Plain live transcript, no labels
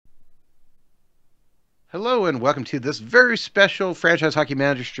Hello and welcome to this very special Franchise Hockey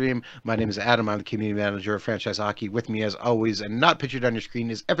Manager stream. My name is Adam. I'm the community manager of Franchise Hockey. With me, as always, and not pictured on your screen,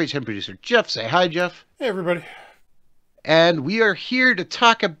 is FHM producer Jeff. Say hi, Jeff. Hey, everybody. And we are here to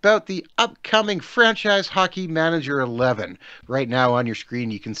talk about the upcoming Franchise Hockey Manager 11. Right now on your screen,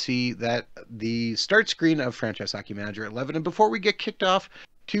 you can see that the start screen of Franchise Hockey Manager 11. And before we get kicked off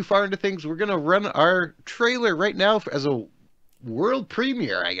too far into things, we're going to run our trailer right now as a world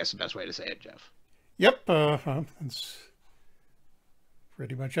premiere, I guess the best way to say it, Jeff. Yep, it's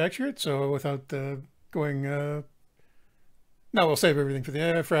pretty much accurate. So without going, now we'll save everything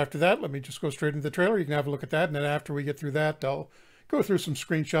for after that. Let me just go straight into the trailer. You can have a look at that, and then after we get through that, I'll go through some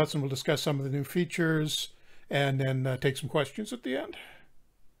screenshots and we'll discuss some of the new features, and then take some questions at the end.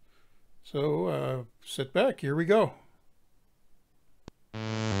 So sit back. Here we go.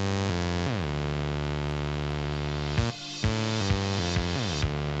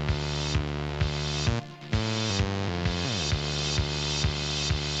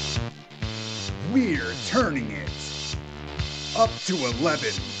 We're turning it up to 11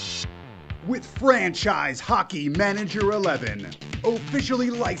 with Franchise Hockey Manager 11, officially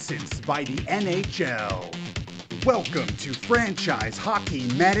licensed by the NHL. Welcome to Franchise Hockey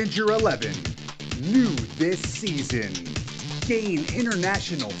Manager 11, new this season. Gain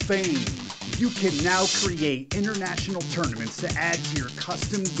international fame. You can now create international tournaments to add to your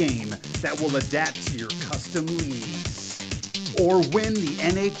custom game that will adapt to your custom leagues. Or win the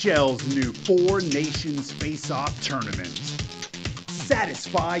NHL's new Four Nations Face-Off Tournament.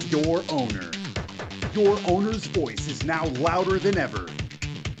 Satisfy your owner. Your owner's voice is now louder than ever.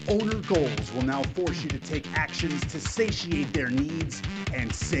 Owner goals will now force you to take actions to satiate their needs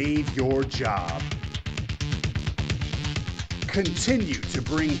and save your job. Continue to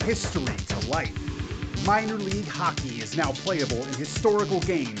bring history to life. Minor league hockey is now playable in historical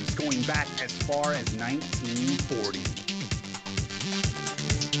games going back as far as 1940.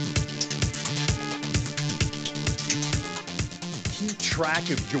 Keep track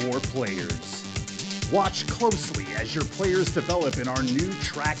of your players. Watch closely as your players develop in our new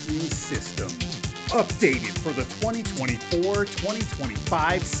tracking system. Updated for the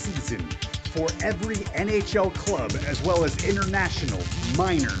 2024-2025 season for every NHL club as well as international,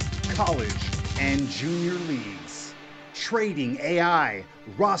 minor, college, and junior leagues. Trading AI,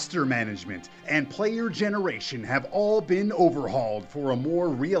 roster management, and player generation have all been overhauled for a more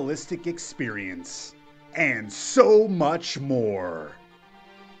realistic experience. And so much more.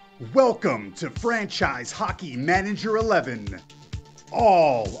 Welcome to Franchise Hockey Manager 11.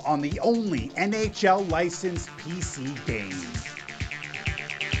 All on the only NHL licensed PC game.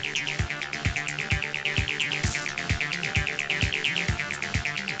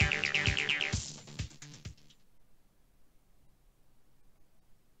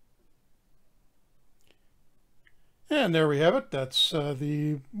 And there we have it. That's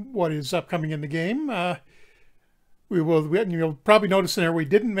the what is upcoming in the game. You'll probably notice there we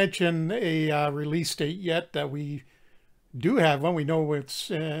didn't mention a release date yet. We do have one. We know we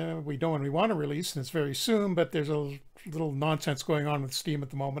know when we want to release, and it's very soon. But there's a little nonsense going on with Steam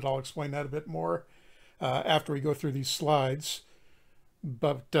at the moment. I'll explain that a bit more after we go through these slides.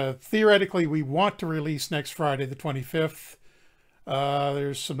 But theoretically, we want to release next Friday, the 25th.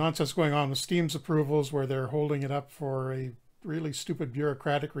 There's some nonsense going on with Steam's approvals where they're holding it up for a really stupid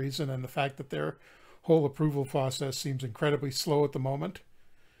bureaucratic reason, and the fact that their whole approval process seems incredibly slow at the moment.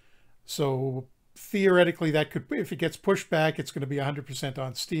 So theoretically, that could, if it gets pushed back, it's going to be 100%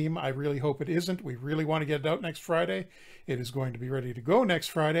 on Steam. I really hope it isn't. We really want to get it out next Friday. It is going to be ready to go next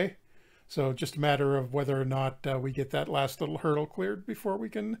Friday. So just a matter of whether or not we get that last little hurdle cleared before we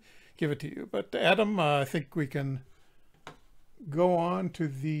can give it to you. But Adam, I think we can go on to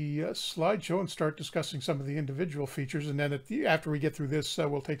the slideshow and start discussing some of the individual features. And then after we get through this,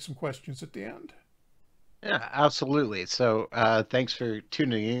 we'll take some questions at the end. Yeah, absolutely. So thanks for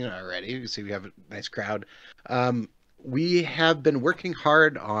tuning in already. You see we have a nice crowd. We have been working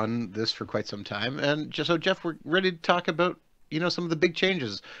hard on this for quite some time. And just so Jeff, we're ready to talk about, some of the big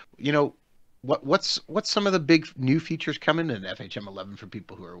changes. What's some of the big new features coming in FHM 11 for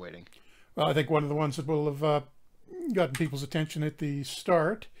people who are waiting? Well, I think one of the ones that will have gotten people's attention at the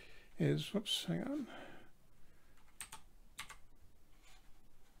start is, whoops, hang on.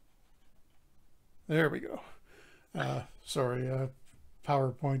 There we go. Sorry,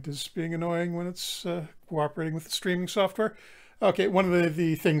 PowerPoint is being annoying when it's cooperating with the streaming software. Okay, one of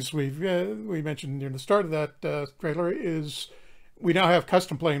the things we mentioned near the start of that trailer is we now have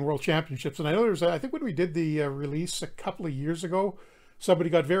custom play in World Championships. And I know I think when we did the release a couple of years ago, somebody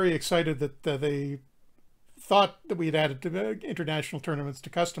got very excited that they thought that we had added to the international tournaments to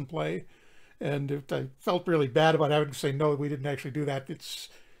custom play. And I felt really bad about having to say no. We didn't actually do that.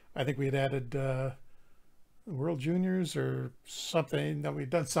 I think we had added World Juniors or something. That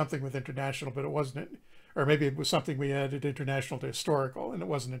we'd done something with international, but it wasn't. Or maybe it was something we added international to historical, and it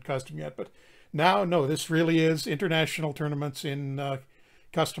wasn't in custom yet. But now, no, this really is international tournaments in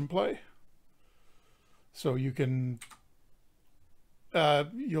custom play. So you can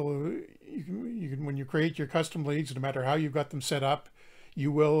you can when you create your custom leagues, no matter how you've got them set up, you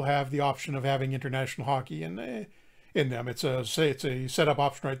will have the option of having international hockey in them. It's a setup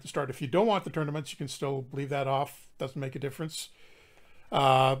option right at the start. If you don't want the tournaments, you can still leave that off. Doesn't make a difference.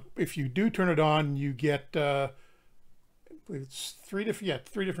 If you do turn it on, you get it's three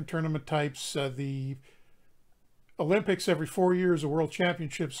different tournament types. The Olympics every 4 years, the World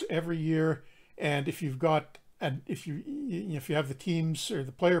Championships every year, and if you've got if you have the teams or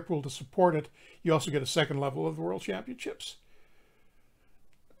the player pool to support it, you also get a second level of the World Championships.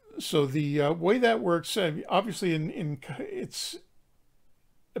 So the way that works, obviously, it's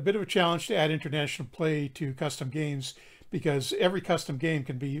a bit of a challenge to add international play to custom games because every custom game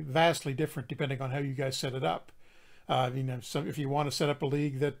can be vastly different depending on how you guys set it up. If you want to set up a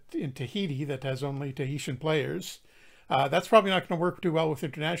league that in Tahiti that has only Tahitian players, that's probably not going to work too well with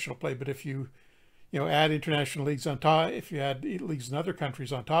international play. But if you add international leagues on top, if you add leagues in other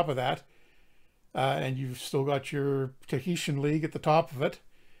countries on top of that, and you've still got your Tahitian league at the top of it,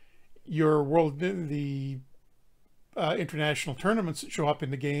 the international tournaments that show up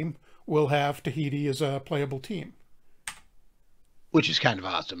in the game will have Tahiti as a playable team, which is kind of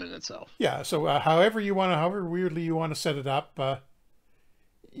awesome in itself. Yeah. So however weirdly you want to set it up,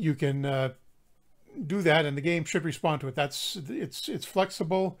 you can do that, and the game should respond to it. It's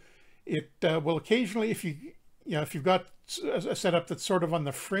flexible. It will occasionally, if you've got a setup that's sort of on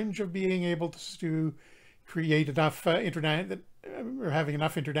the fringe of being able to create enough or having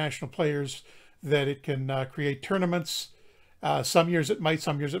enough international players that it can create tournaments. Some years it might,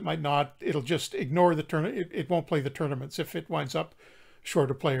 some years it might not. It'll just ignore the tournament. It won't play the tournaments if it winds up short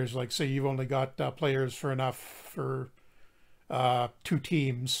of players. Like say you've only got players for enough for 2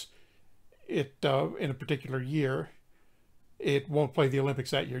 teams. In a particular year, it won't play the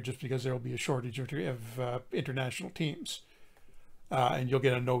Olympics that year just because there will be a shortage of international teams, and you'll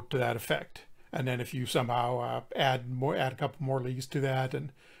get a note to that effect. And then if you somehow add a couple more leagues to that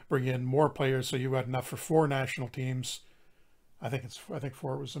and bring in more players, so you've got enough for 4 national teams, I think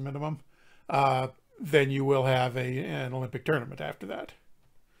 4 was the minimum, then you will have an Olympic tournament after that.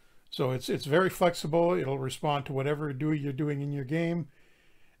 So it's very flexible. It'll respond to whatever you're doing in your game,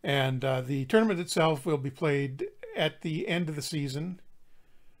 and the tournament itself will be played at the end of the season.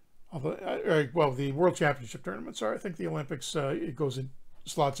 Although, the World Championship tournaments are. I think the Olympics it goes in.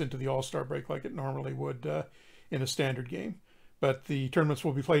 Slots into the All-Star break like it normally would in a standard game. But the tournaments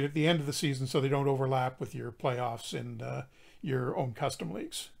will be played at the end of the season so they don't overlap with your playoffs and your own custom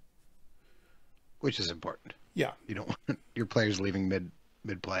leagues. Which is important. Yeah. You don't want your players leaving mid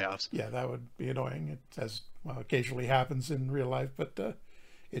playoffs. Yeah, that would be annoying. It occasionally happens in real life, but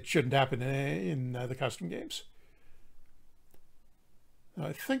it shouldn't happen in the custom games.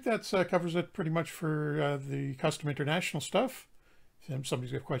 I think that covers it pretty much for the custom international stuff. If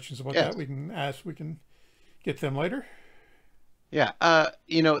somebody's got questions about that, we can ask. We can get them later. Yeah.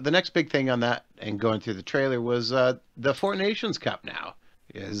 The next big thing on that and going through the trailer was the Four Nations Cup now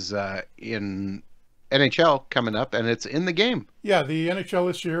is in NHL coming up, and it's in the game. Yeah, the NHL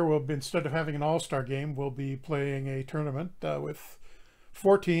this year will be, instead of having an all-star game, we'll be playing a tournament with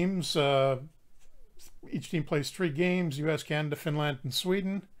 4 teams. Each team plays 3 games, US, Canada, Finland, and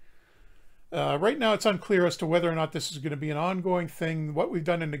Sweden. Right now, it's unclear as to whether or not this is going to be an ongoing thing. What we've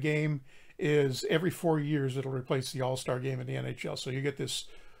done in the game is every 4 years, it'll replace the All-Star game in the NHL. So you get this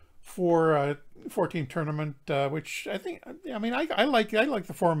 4-team tournament, which I like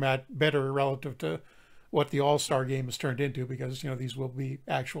the format better relative to what the All-Star game has turned into, because, these will be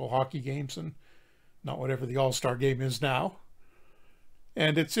actual hockey games and not whatever the All-Star game is now.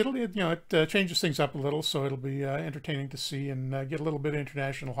 And it changes things up a little, so it'll be entertaining to see and get a little bit of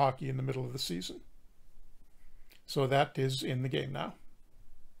international hockey in the middle of the season. So that is in the game now.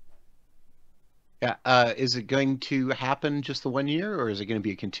 Yeah. Is it going to happen just the 1 year, or is it going to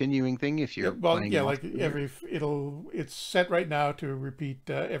be a continuing thing if you're playing? Yeah, like it's set right now to repeat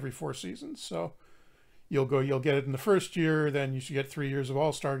every 4 seasons. So you'll get it in the first year, then you should get 3 years of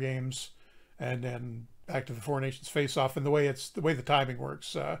All-Star games, and then back to the Four Nations face-off. And the way the timing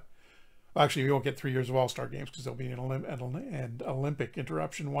works, actually, we won't get 3 years of All-Star games because there'll be an Olympic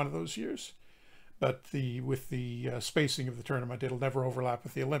interruption one of those years. But with the spacing of the tournament, it'll never overlap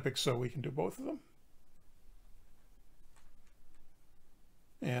with the Olympics, so we can do both of them.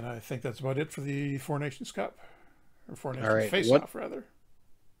 And I think that's about it for the Four Nations Cup, or Four All Nations right. Face-Off, rather.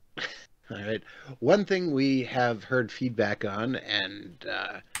 All right. One thing we have heard feedback on and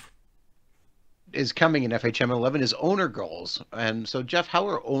is coming in FHM 11 is owner goals. And so, Jeff, how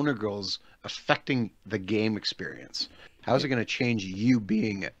are owner goals affecting the game experience? How is it going to change you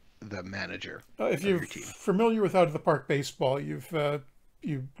being the manager If of you're your team? familiar with Out of the Park baseball, you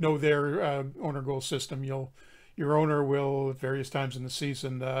know their owner goal system. Your owner will at various times in the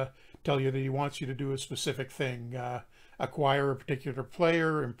season tell you that he wants you to do a specific thing, acquire a particular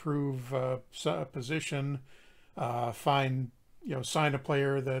player, improve a position, sign a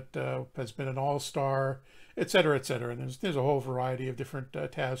player that has been an all-star, et cetera, et cetera. And there's a whole variety of different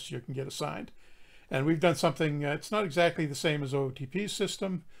tasks you can get assigned. And we've done something. It's not exactly the same as OTP's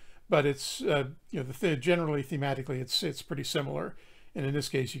system, but it's generally thematically it's pretty similar. And in this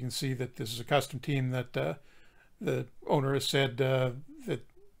case, you can see that this is a custom team that the owner has said that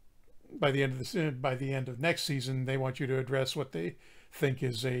by the end of next season, they want you to address what they think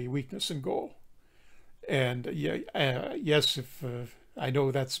is a weakness in goal. And yes, if I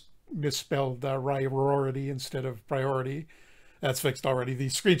know that's misspelled priority instead of priority, that's fixed already. The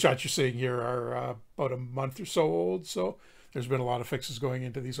screenshots you're seeing here are about a month or so old, so there's been a lot of fixes going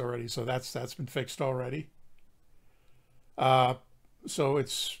into these already. So that's been fixed already. So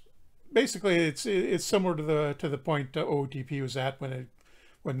it's basically it's similar to the point OOTP was at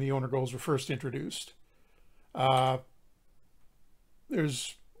when the owner goals were first introduced.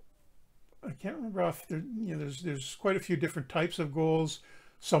 There's I can't remember if there's quite a few different types of goals.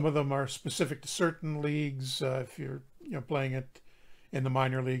 Some of them are specific to certain leagues. If you're playing it in the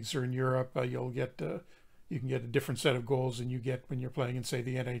minor leagues or in Europe, you can get a different set of goals than you get when you're playing in, say,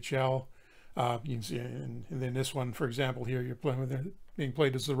 the NHL. You can see in this one, for example, here you're playing with being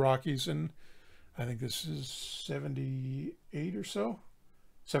played as the Rockies, and I think this is 78 or so,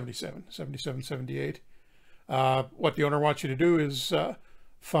 77, 78. What the owner wants you to do is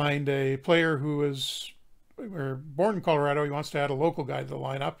find a player who is born in Colorado. He wants to add a local guy to the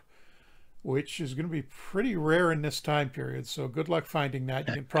lineup, which is going to be pretty rare in this time period. So good luck finding that.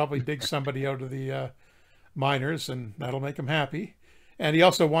 You can probably dig somebody out of the minors, and that'll make him happy. And he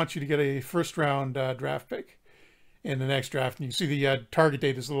also wants you to get a first-round draft pick in the next draft. And you see the target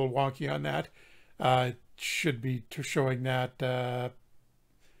date is a little wonky on that. It should be showing that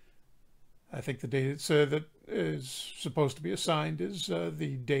I think the date that is supposed to be assigned is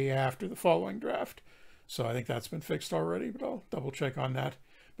the day after the following draft. So I think that's been fixed already, but I'll double check on that.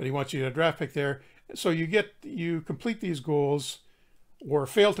 But he wants you to draft pick there. So you complete these goals or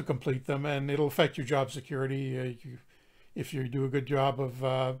fail to complete them, and it'll affect your job security. If you do a good job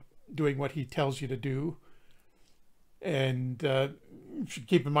of doing what he tells you to do. And you should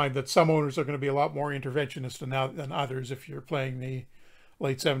keep in mind that some owners are going to be a lot more interventionist than others. If you're playing the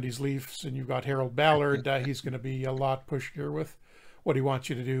late 70s Leafs and you've got Harold Ballard, he's going to be a lot pushier with what he wants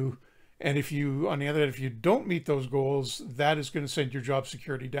you to do. And on the other hand, if you don't meet those goals, that is going to send your job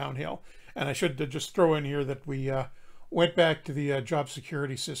security downhill. And I should just throw in here that we went back to the job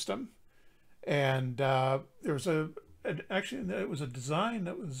security system, and there was it was a design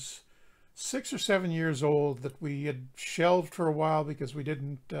that was 6 or 7 years old that we had shelved for a while because we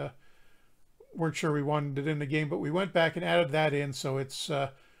weren't sure we wanted it in the game, but we went back and added that in. So it's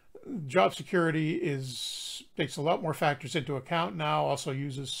job security takes a lot more factors into account now. Also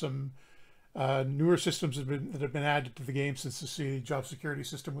uses some newer systems that have been added to the game since the job security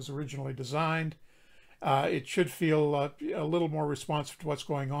system was originally designed. It should feel a little more responsive to what's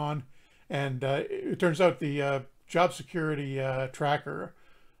going on. And it turns out the job security tracker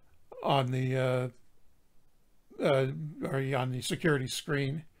on the security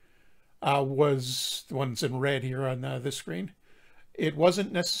screen was the one that's in red here on this screen. It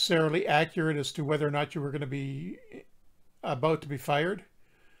wasn't necessarily accurate as to whether or not you were going to be about to be fired.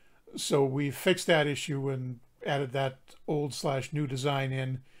 So we fixed that issue and added that old/new design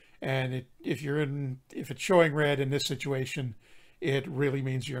in. And if it's showing red in this situation, it really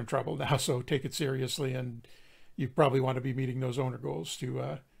means you're in trouble now. So take it seriously, and you probably want to be meeting those owner goals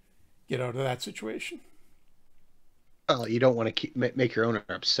to get out of that situation. Well, you don't want to make your owner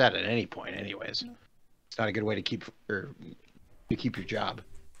upset at any point, anyways. No. It's not a good way to keep your job.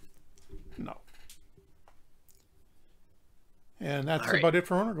 No. And that's about it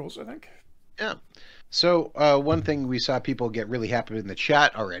for owner goals, I think. Yeah. So one thing we saw people get really happy in the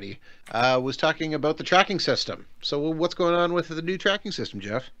chat already was talking about the tracking system. So what's going on with the new tracking system,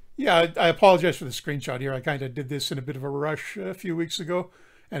 Jeff? Yeah, I apologize for the screenshot here. I kind of did this in a bit of a rush a few weeks ago,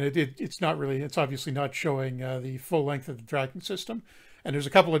 and it's obviously not showing the full length of the tracking system. And there's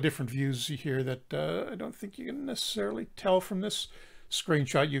a couple of different views here that I don't think you can necessarily tell from this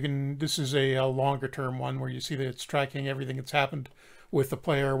screenshot, you can. This is a longer term one where you see that it's tracking everything that's happened with the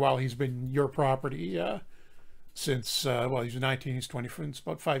player while he's been your property since well, he's 19, he's 20. It's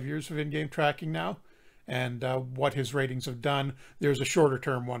about 5 years of in-game tracking now, and what his ratings have done. There's a shorter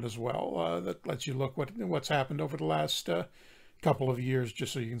term one as well that lets you look what's happened over the last couple of years,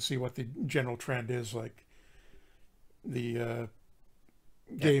 just so you can see what the general trend is. Like the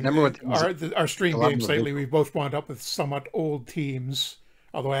game, our stream games lately, we've both wound up with somewhat old teams,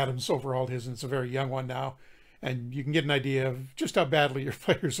 although Adam's overhauled his and it's a very young one now, and you can get an idea of just how badly your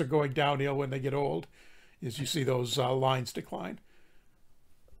players are going downhill when they get old, as you see those lines decline.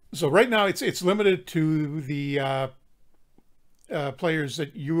 So right now it's limited to the players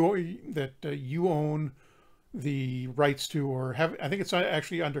that you own the rights to, or have. I think it's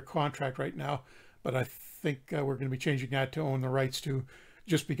actually under contract right now, but I think we're going to be changing that to own the rights to,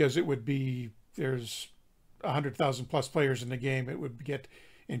 just because it would be, there's 100,000 plus players in the game. It would get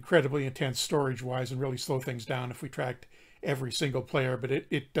incredibly intense storage wise and really slow things down if we tracked every single player, but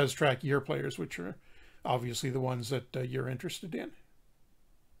it does track your players, which are obviously the ones that you're interested in.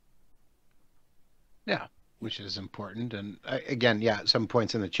 Yeah, which is important. And again, yeah, some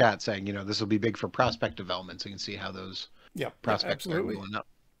points in the chat saying, this will be big for prospect development, so you can see how those prospects are going up.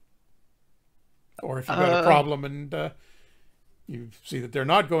 Or if you've got a problem and you see that they're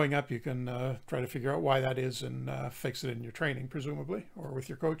not going up, you can try to figure out why that is and fix it in your training, presumably, or with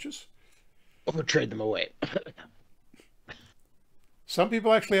your coaches. Or trade them away. Some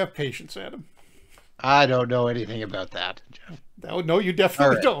people actually have patience, Adam. I don't know anything about that, Jeff. No, you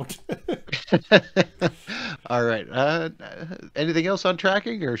definitely don't. All right. Anything else on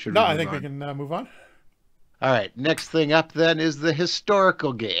tracking, or should we? No, I think we can move on. All right. Next thing up then is the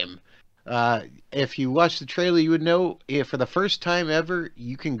historical game. If you watch the trailer, you would know for the first time ever,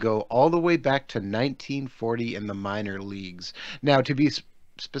 you can go all the way back to 1940 in the minor leagues. Now, to be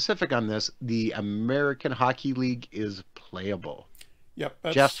specific on this, the American Hockey League is playable. Yep.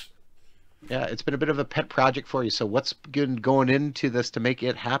 Jeff, yeah, it's been a bit of a pet project for you. So what's been going into this to make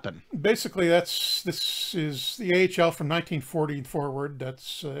it happen? Basically, this is the AHL from 1940 forward.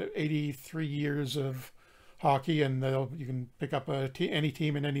 That's 83 years of hockey, and you can pick up any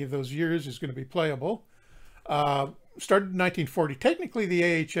team in any of those years is going to be playable. Started in 1940. Technically, the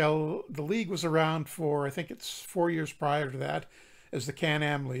AHL, the league was around for, I think it's 4 years prior to that, as the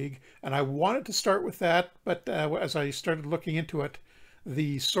Can-Am League. And I wanted to start with that, but as I started looking into it,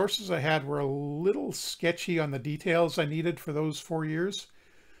 the sources I had were a little sketchy on the details I needed for those 4 years.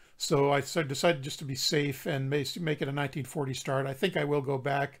 So I decided just to be safe and make it a 1940 start. I think I will go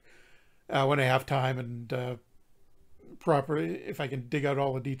back when I have time and properly, if I can dig out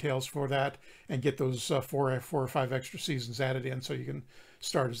all the details for that and get those four or five extra seasons added in, so you can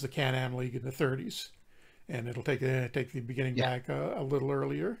start as the Can-Am League in the 30s, and it'll take the beginning back a little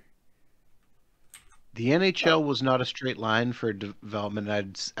earlier. The NHL was not a straight line for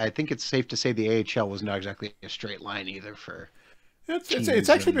development. I think it's safe to say the AHL was not exactly a straight line either for. It's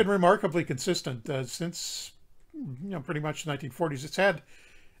actually been remarkably consistent since pretty much the 1940s. It's had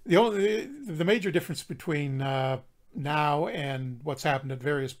the major difference between now and what's happened at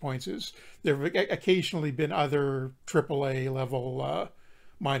various points is there have occasionally been other AAA level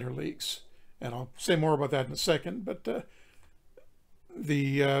minor leagues, and I'll say more about that in a second. But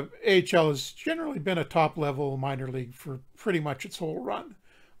the AHL has generally been a top-level minor league for pretty much its whole run,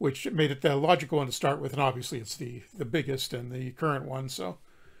 which made it the logical one to start with, and obviously it's the biggest and the current one, so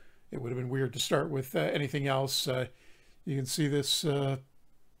it would have been weird to start with anything else. You can see this. I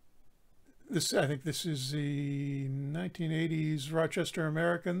think this is the 1980s Rochester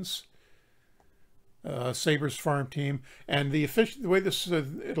Americans, Sabres farm team, and the way this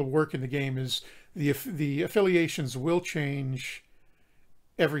it'll work in the game is the affiliations will change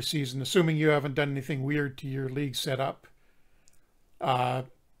every season, assuming you haven't done anything weird to your league setup. And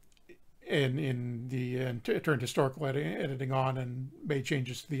turned historical editing on and made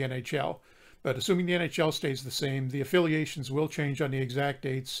changes to the NHL. But assuming the NHL stays the same, the affiliations will change on the exact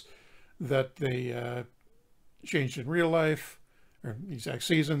dates that they changed in real life, or exact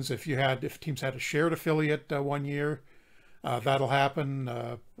seasons. If teams had a shared affiliate 1 year, that'll happen.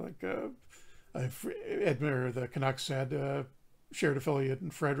 The Canucks had a shared affiliate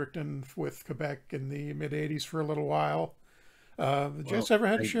in Fredericton with Quebec in the mid '80s for a little while. The Jets ever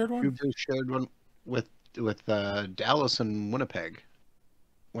had a shared one? They shared one with Dallas and Winnipeg,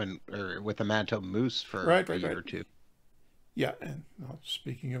 with the Manitoba Moose for a year or two. Yeah, and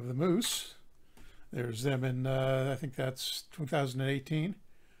speaking of the Moose, there's them in I think that's 2018.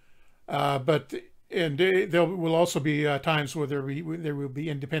 But there will also be times where there will be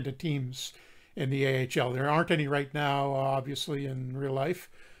independent teams in the AHL. There aren't any right now, obviously, in real life.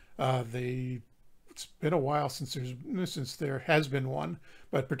 It's been a while since there has been one,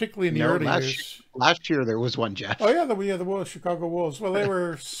 but particularly in the No, early years. last year there was one, Jeff. Oh yeah, the Wolves, Chicago Wolves. Well, they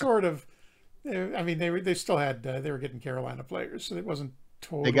were sort of. I mean, they still had they were getting Carolina players, so it wasn't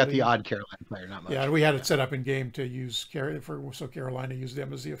They got the totally. odd Carolina player, not much. Yeah, and we had Yeah. it set up in game to use so Carolina used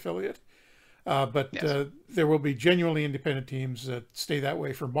them as the affiliate. But Yes. there will be genuinely independent teams that stay that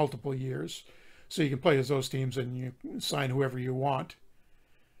way for multiple years, so you can play as those teams and you sign whoever you want,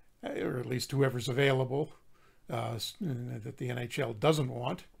 or at least whoever's available that the NHL doesn't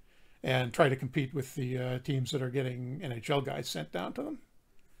want, and try to compete with the teams that are getting NHL guys sent down to them.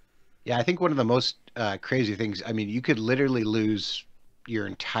 Yeah, I think one of the most crazy things, I mean, you could literally lose your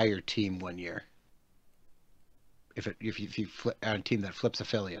entire team one year if you flip on a team that flips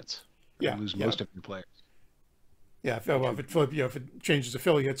affiliates. You Yeah, could lose yeah, most of your players. yeah. If it changes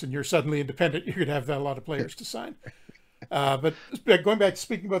affiliates and you're suddenly independent, you could have a lot of players to sign. But going back to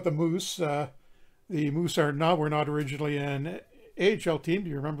speaking about the Moose were not originally an AHL team.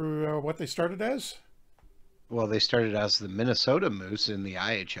 Do you remember what they started as? Well, they started as the Minnesota Moose in the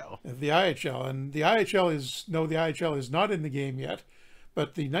IHL. The IHL, and the IHL is not in the game yet.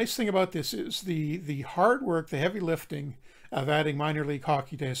 But the nice thing about this is the hard work, the heavy lifting of adding minor league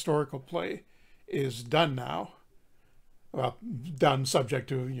hockey to historical play is done now. Well, done subject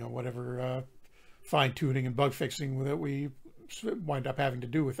to whatever fine tuning and bug fixing that we wind up having to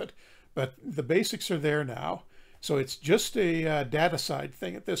do with it. But the basics are there now, so it's just a data side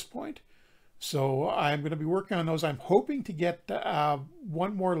thing at this point. So I'm going to be working on those. I'm hoping to get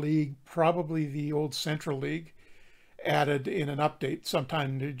one more league, probably the old Central League, added in an update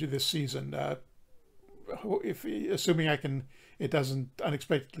sometime this season. Assuming it doesn't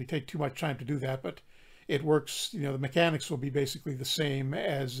unexpectedly take too much time to do that, but it works. The mechanics will be basically the same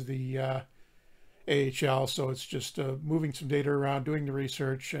as the AHL. So it's just moving some data around, doing the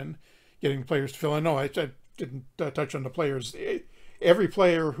research, and getting players to fill in. No, I didn't touch on the players. Every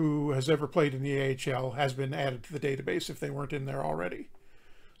player who has ever played in the AHL has been added to the database if they weren't in there already.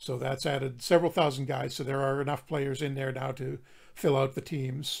 So that's added several thousand guys. So there are enough players in there now to fill out the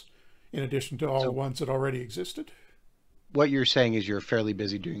teams, in addition to all the ones that already existed. What you're saying is you're fairly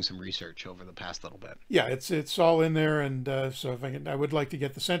busy doing some research over the past little bit. Yeah, it's all in there, and so if I would like to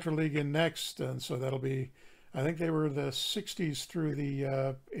get the Central League in next, and so that'll be. I think they were the '60s through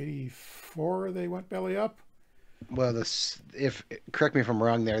the '84. They went belly up. Well, if correct me if I'm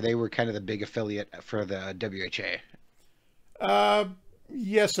wrong, they were kind of the big affiliate for the WHA.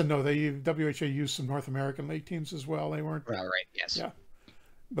 Yes and no. WHA used some North American League teams as well. They weren't. Well, right. Yes. Yeah,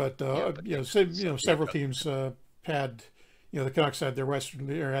 but Yeah, several teams had. The Canucks had their Western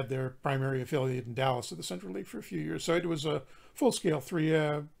League, or had their primary affiliate in Dallas of the Central League for a few years. So it was a full-scale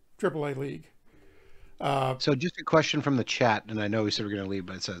AAA league. So just a question from the chat, and I know we said we're going to leave,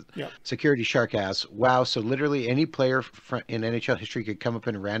 but it says, Yeah. Security Shark asks, wow, so literally any player in NHL history could come up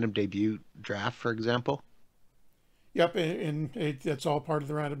in a random debut draft, for example? Yep, and that's all part of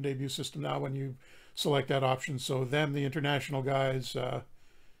the random debut system now when you select that option. So them, the international guys,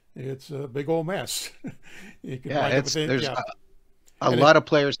 it's a big old mess. You can Yeah, wind up with there's yeah. a lot of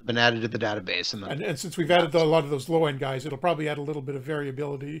players have been added to the database. And since we've added a lot of those low-end guys, it'll probably add a little bit of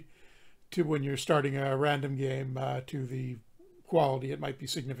variability to when you're starting a random game to the quality. It might be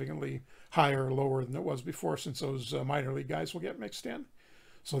significantly higher or lower than it was before, since those minor league guys will get mixed in.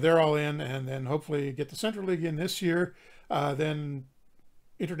 So they're all in, and then hopefully get the Central League in this year. Then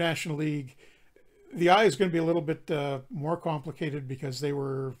International League. The I is going to be a little bit more complicated because they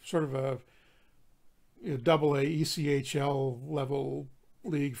were sort of a double A ECHL level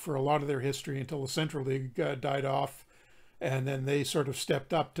league for a lot of their history until the Central League died off. And then they sort of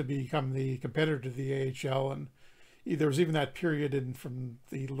stepped up to become the competitor to the AHL. And there was even that period from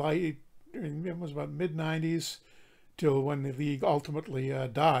the it was about mid-90s till when the league ultimately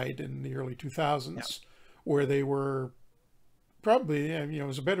died in the early 2000s, where they were probably, it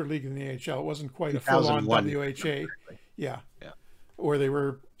was a better league than the AHL. It wasn't quite a full-on WHA. Yeah. Where they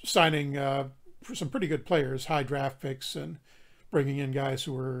were signing some pretty good players, high draft picks, and bringing in guys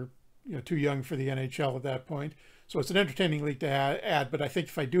who were too young for the NHL at that point. So it's an entertaining league to add, but I think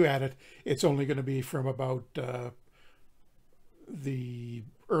if I do add it, it's only going to be from about the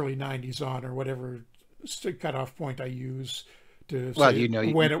early 90s on, or whatever cutoff point I use to say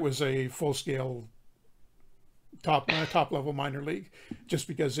when it was a full-scale top level minor league, just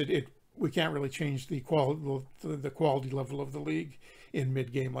because we can't really change the quality level of the league in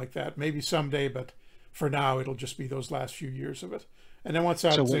mid-game like that. Maybe someday, but for now it'll just be those last few years of it. And then once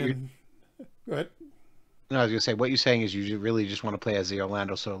that's in, go ahead. No, I was going to say, what you're saying is you really just want to play as the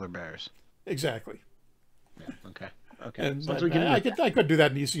Orlando Solar Bears. Exactly. Okay. Okay. As And long as we can I could do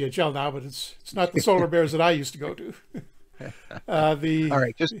that in ECHL now, but it's not the Solar Bears that I used to go to. All The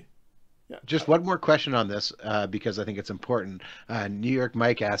right. yeah. Just one more question on this, because I think it's important. New York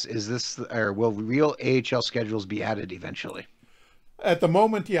Mike asks, is this, or will real AHL schedules be added eventually? At the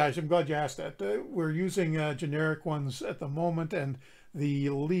moment, yeah, I'm glad you asked that. We're using generic ones at the moment, and the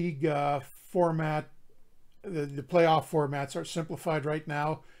league format, the playoff formats are simplified right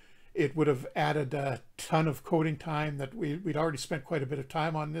now. It would have added a ton of coding time that we'd already spent quite a bit of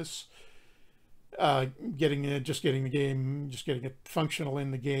time on this, getting the game, just getting it functional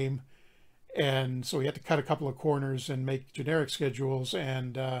in the game. And so we had to cut a couple of corners and make generic schedules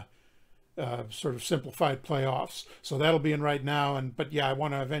and sort of simplified playoffs. So that'll be in right now. But yeah, I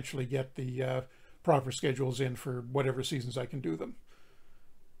want to eventually get the proper schedules in for whatever seasons I can do them.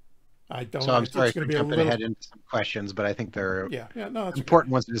 I don't. So I'm It's sorry going for to be a jumping little. ahead into some questions, but I think they're Yeah. No, that's okay.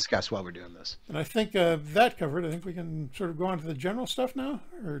 important ones to discuss while we're doing this. And I think that covered. I think we can sort of go on to the general stuff now,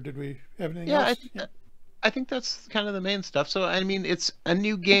 or did we have anything Yeah, else? Yeah. I think that's kind of the main stuff. So I mean, it's a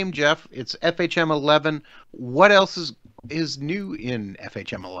new game, Jeff. It's FHM 11. What else is new in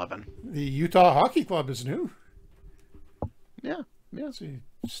FHM 11? The Utah Hockey Club is new. Yeah, yeah.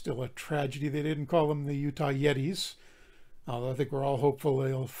 It's still a tragedy they didn't call them the Utah Yetis. Although I think we're all hopeful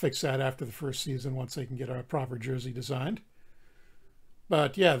they'll fix that after the first season once they can get a proper jersey designed.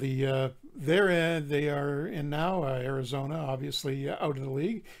 But yeah, they are in now. Arizona, obviously out of the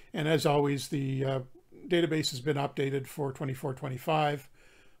league, and as always, the database has been updated for 24-25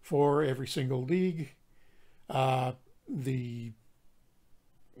 for every single league. The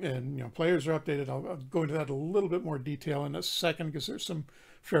and players are updated. I'll go into that a little bit more detail in a second because there's some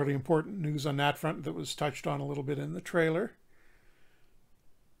fairly important news on that front that was touched on a little bit in the trailer.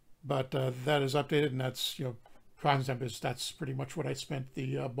 But that is updated, and that's that's pretty much what I spent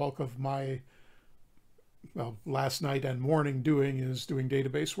the bulk of my last night and morning doing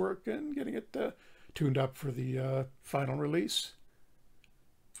database work and getting it tuned up for the final release.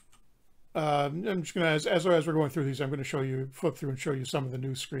 I'm just going to, as we're going through these, I'm going to flip through and show you some of the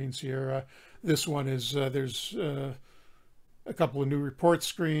new screens here. This one is, there's a couple of new report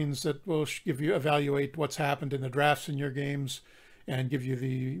screens that will evaluate what's happened in the drafts in your games and give you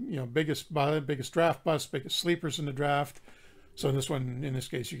the biggest draft busts, biggest sleepers in the draft. So in this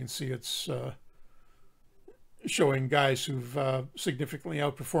case, you can see it's showing guys who've significantly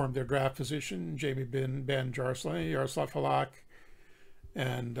outperformed their draft position: Jamie Ben, Jaroslav Halak,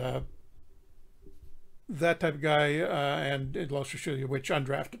 and that type of guy, and it'll also show you which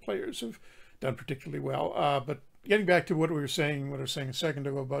undrafted players have done particularly well. But getting back to what I was saying a second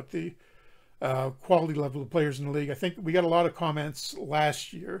ago about the quality level of players in the league, I think we got a lot of comments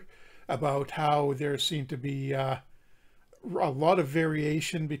last year about how there seemed to be a lot of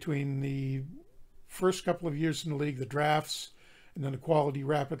variation between the first couple of years in the league, the drafts, and then the quality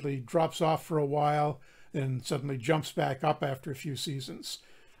rapidly drops off for a while, then suddenly jumps back up after a few seasons.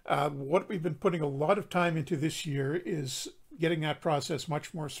 What we've been putting a lot of time into this year is getting that process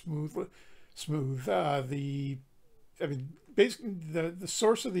much more smooth. Basically, the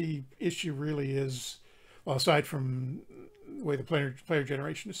source of the issue really is, well, aside from the way the player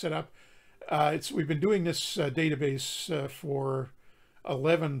generation is set up, we've been doing this database for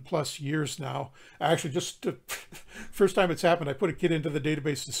 11 plus years now. Actually, just first time it's happened, I put a kid into the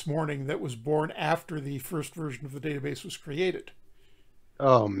database this morning that was born after the first version of the database was created.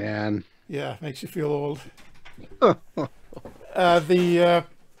 Oh man. Yeah, makes you feel old. But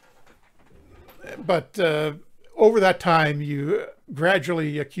over that time, you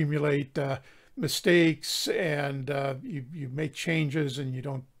gradually accumulate mistakes, and you make changes, and you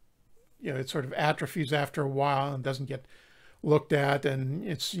don't, it sort of atrophies after a while and doesn't get looked at. And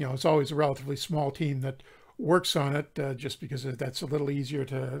it's always a relatively small team that works on it, just because that's a little easier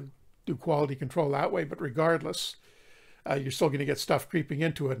to do quality control that way. But regardless, you're still going to get stuff creeping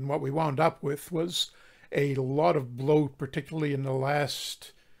into it. And what we wound up with was a lot of bloat, particularly in the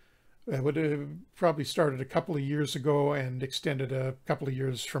last, it would have probably started a couple of years ago and extended a couple of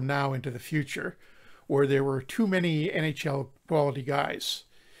years from now into the future, where there were too many NHL quality guys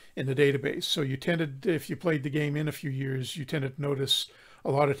in the database. So you tended, if you played the game in a few years, you tended to notice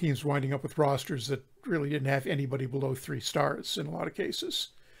a lot of teams winding up with rosters that really didn't have anybody below 3 stars in a lot of cases.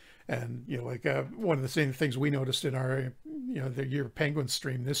 And, one of the same things we noticed in our, the year Penguins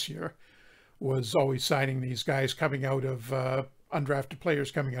stream this year was always signing these guys coming out of undrafted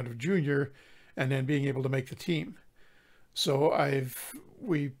players coming out of junior and then being able to make the team. So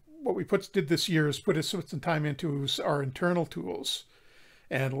what we did this year is put some time into our internal tools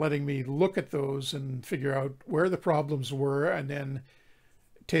and letting me look at those and figure out where the problems were, and then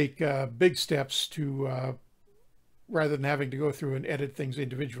take big steps to rather than having to go through and edit things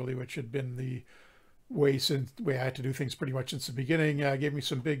individually, which had been the way I had to do things pretty much since the beginning. Gave me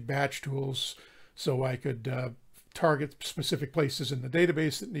some big batch tools so I could target specific places in the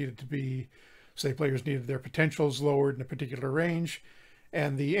database that needed to be, say, players needed their potentials lowered in a particular range.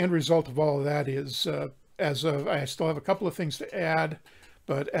 And the end result of all of that is, as of, I still have a couple of things to add,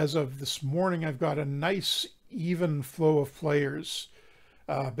 but as of this morning, I've got a nice even flow of players,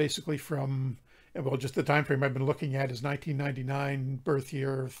 basically from, well, just the time frame I've been looking at is 1999 birth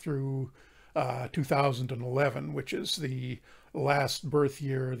year through 2011, which is the last birth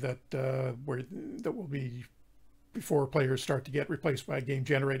year that that will be before players start to get replaced by game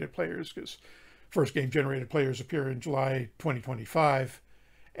generated players, because first game generated players appear in July 2025,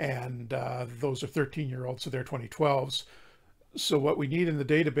 and those are 13-year-olds, so they're 2012s. So what we need in the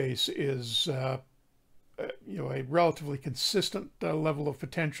database is a relatively consistent level of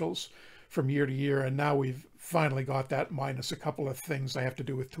potentials from year to year, and now we've finally got that, minus a couple of things I have to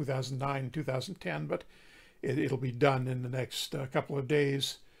do with 2009 and 2010, but it'll be done in the next couple of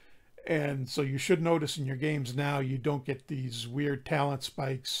days. And so you should notice in your games now you don't get these weird talent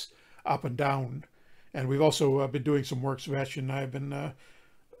spikes up and down. And we've also been doing some work, Sebastian and I have been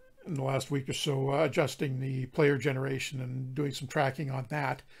in the last week or so adjusting the player generation and doing some tracking on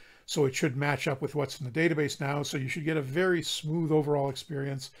that. So it should match up with what's in the database now. So you should get a very smooth overall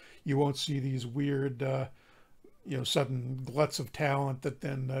experience. You won't see these weird, sudden gluts of talent that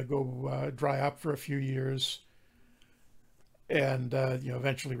then go dry up for a few years and,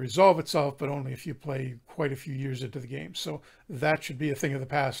 eventually resolve itself, but only if you play quite a few years into the game. So that should be a thing of the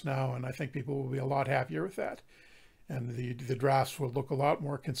past now. And I think people will be a lot happier with that. And the drafts will look a lot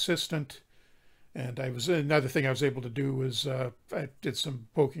more consistent. And another thing I was able to do was I did some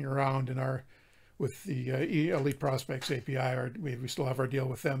poking around with the Elite Prospects API. We still have our deal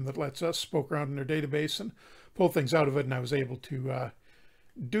with them that lets us poke around in their database and pull things out of it. And I was able to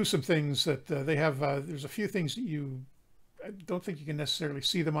do some things that they have. There's a few things that I don't think you can necessarily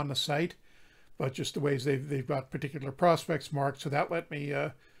see them on the site, but just the ways they've got particular prospects marked. So that let me,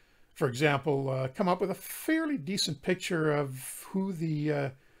 for example, come up with a fairly decent picture of who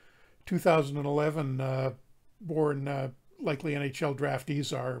the 2011 born likely NHL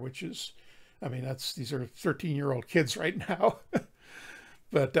draftees are, which is, these are 13-year-old kids right now.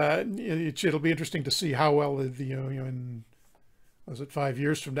 But it'll be interesting to see how well in 5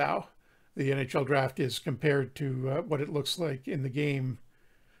 years from now, the NHL draft is compared to what it looks like in the game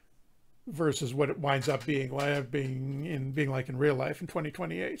versus what it winds up being like in real life in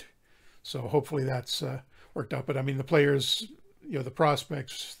 2028. So hopefully that's worked out. But the players, the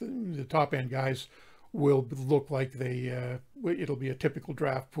prospects, the top end guys will look like it'll be a typical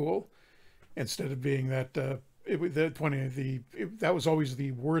draft pool instead of being that that was always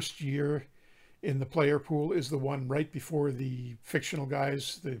the worst year in the player pool, is the one right before the fictional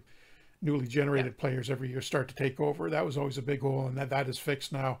guys, the newly generated players every year start to take over. That was always a big hole, and that is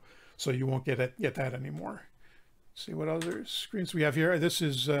fixed now, so you won't get that anymore. Let's see what other screens we have here. This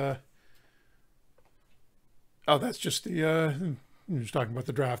is that's just the just talking about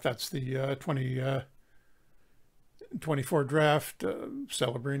the draft. That's the 2024 draft.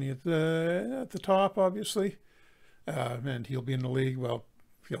 Celebrini at the top, obviously, and he'll be in the league. Well,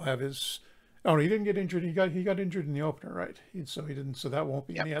 he'll have his. Oh, he didn't get injured. He got injured in the opener, right? So he didn't. So that won't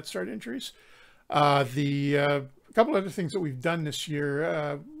be any at-start injuries. The couple other things that we've done this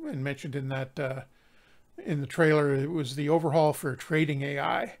year and mentioned in that in the trailer, it was the overhaul for trading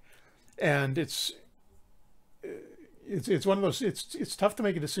AI, and it's one of those. It's tough to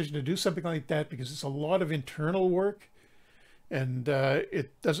make a decision to do something like that because it's a lot of internal work, and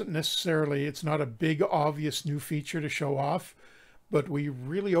it doesn't necessarily. It's not a big obvious new feature to show off. But we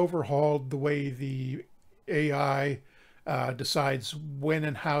really overhauled the way the AI decides when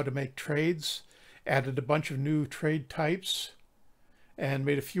and how to make trades, added a bunch of new trade types, and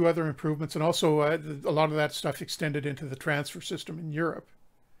made a few other improvements. And also a lot of that stuff extended into the transfer system in Europe.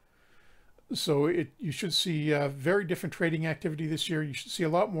 So you should see very different trading activity this year. You should see a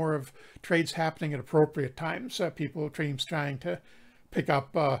lot more of trades happening at appropriate times. Teams trying to pick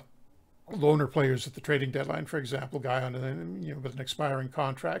up loaner players at the trading deadline, for example, guy on with an expiring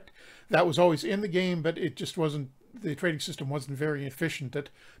contract. That was always in the game, but it just wasn't. The trading system wasn't very efficient at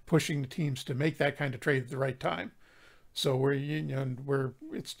pushing the teams to make that kind of trade at the right time. So we're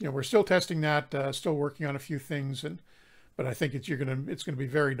still testing that, still working on a few things, but I think it's going to be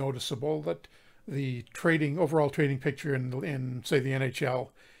very noticeable that the overall trading picture in say the NHL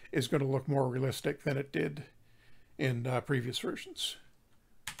is going to look more realistic than it did in previous versions.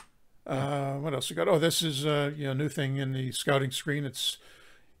 What else we got? Oh, this is a new thing in the scouting screen. It's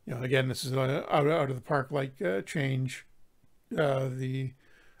Again, this is out of the park like change. The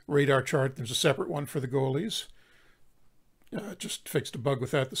radar chart, there's a separate one for the goalies. Just fixed a bug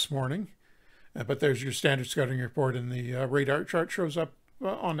with that this morning. But there's your standard scouting report, and the radar chart shows up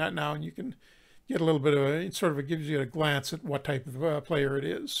on that now, and you can get a little bit of it sort of it gives you a glance at what type of player it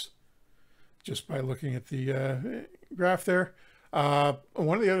is just by looking at the graph there.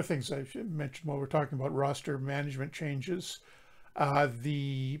 One of the other things I should mention while we're talking about roster management changes,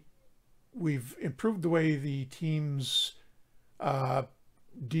 we've improved the way the teams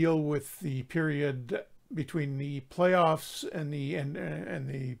deal with the period between the playoffs and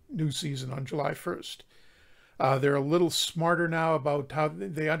the new season on July 1st. They're a little smarter now about how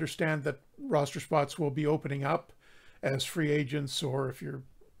they understand that roster spots will be opening up as free agents, or if you're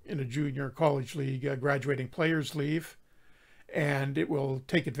in a junior college league, graduating players leave, and it will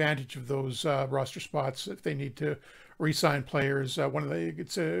take advantage of those roster spots if they need to re-sign players. It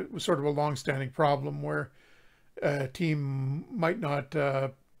was sort of a long-standing problem where a team might not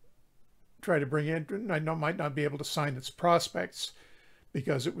try to bring in, might not be able to sign its prospects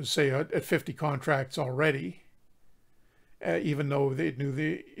because it was, say, at 50 contracts already, even though they knew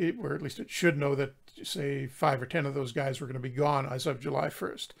or at least it should know that, say, 5 or 10 of those guys were going to be gone as of July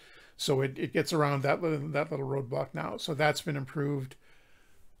 1st. So it gets around that little roadblock now. So that's been improved.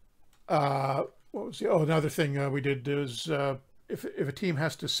 Another thing we did is if a team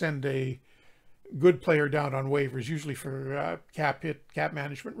has to send a good player down on waivers, usually for cap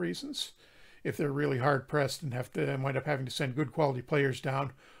management reasons, if they're really hard pressed and wind up having to send good quality players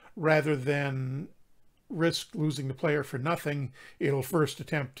down, rather than risk losing the player for nothing, it'll first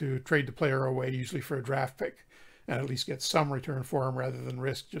attempt to trade the player away, usually for a draft pick, and at least get some return for him rather than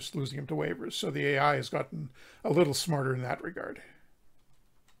risk just losing him to waivers. So the AI has gotten a little smarter in that regard.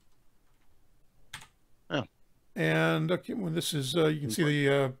 Oh. And okay, when this is, you can see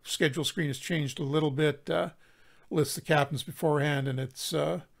the schedule screen has changed a little bit. Lists the captains beforehand, and it's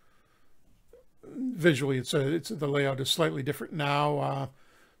visually, the layout is slightly different now.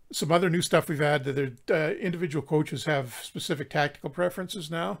 Some other new stuff we've had, individual coaches have specific tactical preferences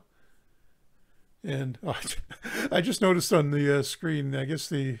now. And I just noticed on the screen, I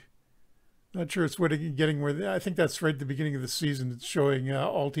guess not sure it's getting where, I think that's right at the beginning of the season. It's showing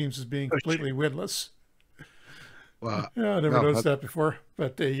all teams as being completely winless. Well, yeah, I never noticed that before.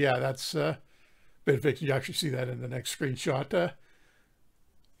 But yeah, that's a bit of it. You actually see that in the next screenshot.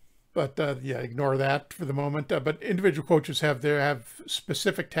 Yeah, ignore that for the moment. But individual coaches have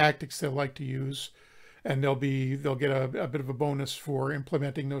specific tactics they'll like to use, and they'll get a bit of a bonus for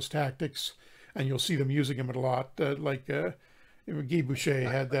implementing those tactics, and you'll see them using them a lot. Guy Boucher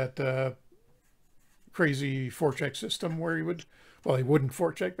had that crazy forecheck system where he wouldn't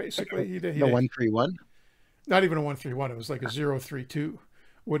forecheck basically. The 1-3-1. Not even a 1-3-1. It was like a 0-3-2.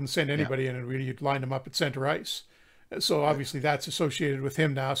 Wouldn't send anybody in, and you'd line them up at center ice. So obviously that's associated with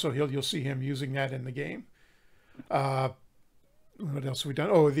him now. So you'll see him using that in the game. What else have we done?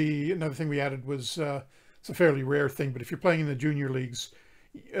 Oh, another thing we added was it's a fairly rare thing, but if you're playing in the junior leagues,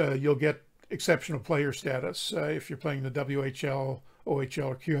 you'll get exceptional player status if you're playing the WHL, OHL,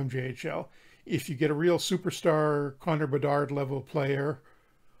 or QMJHL. If you get a real superstar Connor Bedard level player,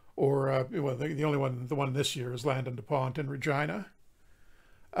 or the one this year is Landon DuPont in Regina.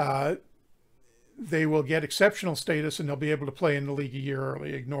 They will get exceptional status, and they'll be able to play in the league a year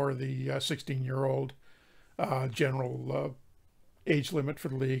early. Ignore the 16-year-old general age limit for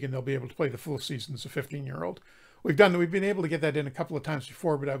the league, and they'll be able to play the full season as a 15-year-old. We've been able to get that in a couple of times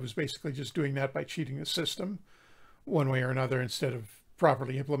before, but I was basically just doing that by cheating the system one way or another instead of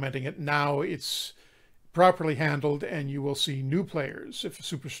properly implementing it. Now it's properly handled, and you will see new players. If a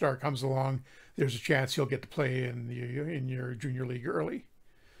superstar comes along, there's a chance he'll get to play in your junior league early.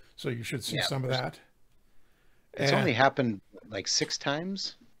 So you should see some of that. It's only happened like 6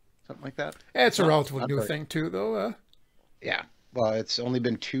 times, something like that. It's a relatively new thing too, though. Yeah. Well, it's only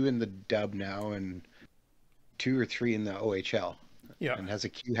been 2 in the dub now, and 2 or 3 in the OHL. Yeah. And has a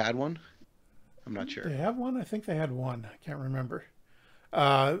Q had one? I'm not sure. They have one? I think they had one. I can't remember.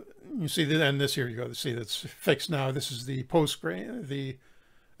 You see that, and this here you go to see that's fixed now. This is the post screen, the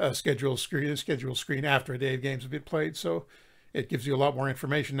schedule screen after a day of games have been played. So it gives you a lot more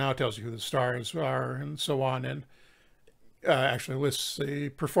information now. It tells you who the stars are and so on, and actually lists the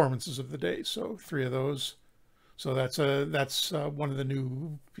performances of the day. So 3 of those. So that's one of the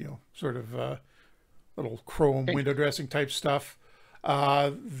new, sort of little Chrome window dressing type stuff.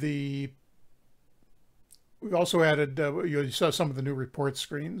 We also added, you saw some of the new report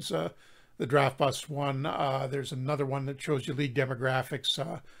screens, the Draft Bus one. There's another one that shows you league demographics,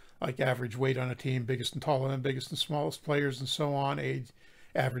 like average weight on a team, biggest and smallest players, and so on,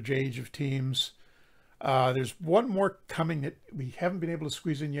 average age of teams. There's one more coming that we haven't been able to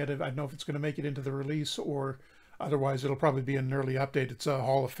squeeze in yet. I don't know if it's going to make it into the release, or otherwise it'll probably be an early update. It's a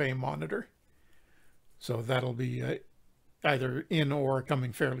Hall of Fame monitor. So that'll be either in or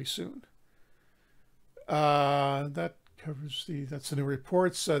coming fairly soon. That covers that's the new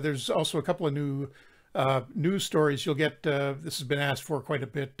reports. There's also a couple of new news stories. You'll get, this has been asked for quite a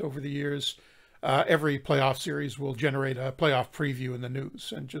bit over the years. Every playoff series will generate a playoff preview in the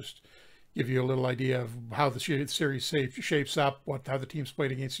news and just give you a little idea of how the series shapes up, how the teams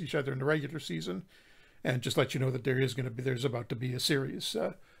played against each other in the regular season, and just let you know that there's about to be a series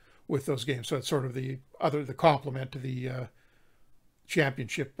with those games. So it's sort of the complement to the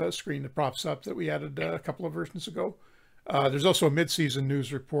championship screen that props up that we added a couple of versions ago. There's also a mid-season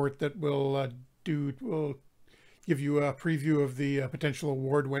news report that will give you a preview of the potential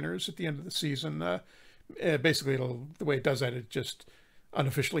award winners at the end of the season. Basically, the way it does that, it just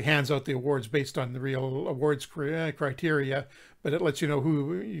unofficially hands out the awards based on the real awards criteria, but it lets you know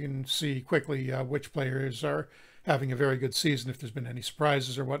who you can see quickly which players are having a very good season, if there's been any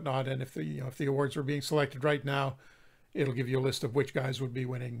surprises or whatnot, and if the awards are being selected right now, it'll give you a list of which guys would be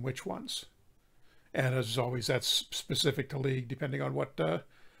winning which ones. And as always, that's specific to league, depending on what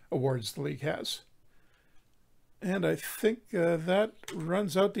awards the league has. And I think that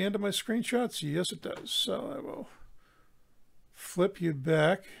runs out the end of my screenshots. Yes, it does. So I will flip you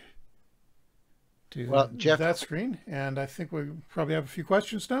back to Jeff, that screen. And I think we probably have a few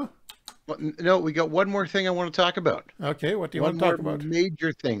questions now. Well, no, we got one more thing I want to talk about. Okay, what do you want to talk about? One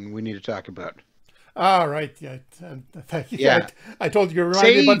major thing we need to talk about. All right. Yeah, thank you. Yeah. I told you to remind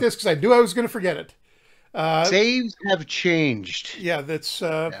me about this because I knew I was going to forget it. Saves have changed. Yeah, that's...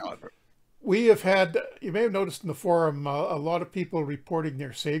 we have had, you may have noticed in the forum, a lot of people reporting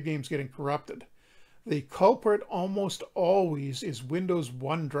their save games getting corrupted. The culprit almost always is Windows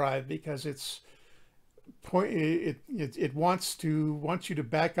OneDrive, because it wants you to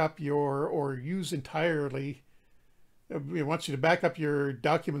back up or use entirely. It wants you to back up your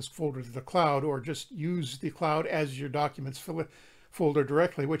documents folder to the cloud, or just use the cloud as your documents folder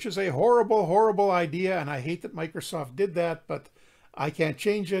directly, which is a horrible, horrible idea. And I hate that Microsoft did that, but I can't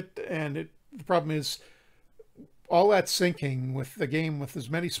change it. And the problem is all that syncing with the game with as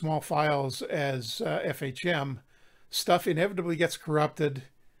many small files as FHM, stuff inevitably gets corrupted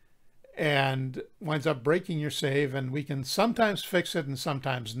and winds up breaking your save. And we can sometimes fix it and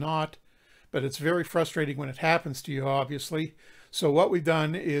sometimes not, but it's very frustrating when it happens to you, obviously. So what we've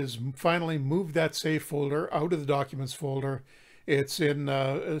done is finally move that save folder out of the documents folder. It's in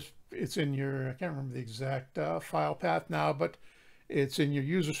your, I can't remember the exact file path now, but it's in your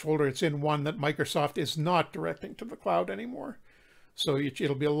users folder. It's in one that Microsoft is not directing to the cloud anymore. So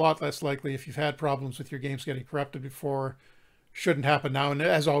it'll be a lot less likely, if you've had problems with your games getting corrupted before, shouldn't happen now. And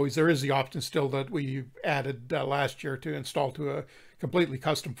as always, there is the option still that we added last year to install to a completely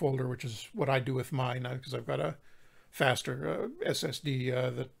custom folder, which is what I do with mine, because I've got a faster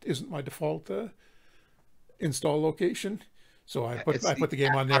SSD that isn't my default install location. So I put the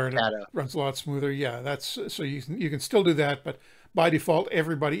game on there and it runs a lot smoother. Yeah, that's so you can still do that, but by default,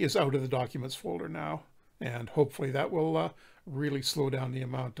 everybody is out of the documents folder now, and hopefully that will really slow down the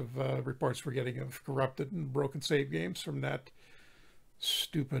amount of reports we're getting of corrupted and broken save games from that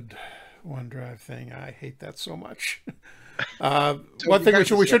stupid OneDrive thing. I hate that so much. One thing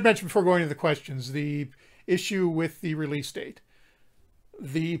we should mention before going to the questions: the issue with the release date.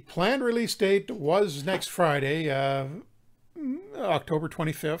 The planned release date was next Friday, October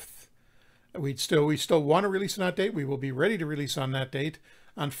 25th. We still want to release on that date. We will be ready to release on that date.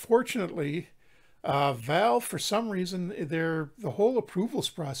 Unfortunately, Valve, for some reason, the whole approvals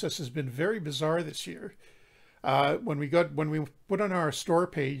process has been very bizarre this year. When we put on our store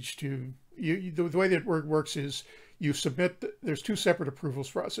page the way that it works is you submit. There's two separate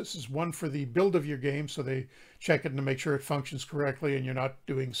approvals processes. One for the build of your game, so they check it to make sure it functions correctly, and you're not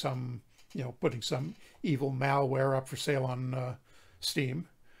doing some, putting some evil malware up for sale on Steam.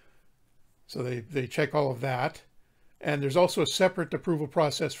 So they check all of that. And there's also a separate approval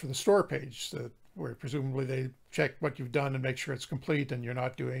process for the store page, where presumably they check what you've done and make sure it's complete and you're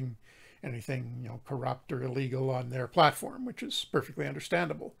not doing anything corrupt or illegal on their platform, which is perfectly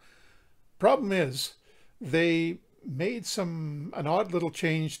understandable. Problem is, they made an odd little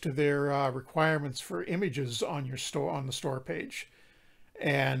change to their requirements for images on the store page.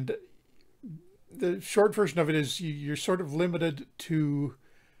 And the short version of it is you're sort of limited to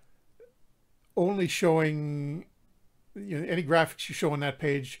only showing, any graphics you show on that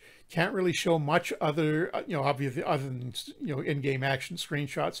page can't really show much other, obviously other than, in-game action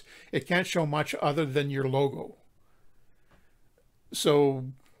screenshots. It can't show much other than your logo. So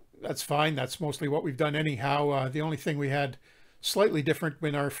that's fine. That's mostly what we've done anyhow. The only thing we had slightly different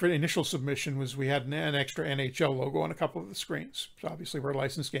when our initial submission was we had an extra NHL logo on a couple of the screens. So obviously we're a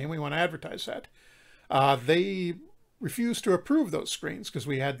licensed game. We want to advertise that. They refused to approve those screens because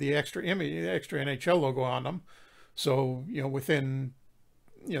we had the extra NHL logo on them. So, within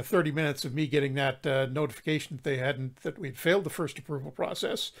 30 minutes of me getting that notification that we'd failed the first approval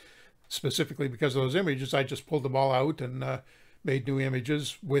process, specifically because of those images, I just pulled them all out and made new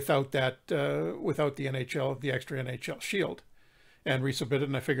images without the extra NHL shield, and resubmitted.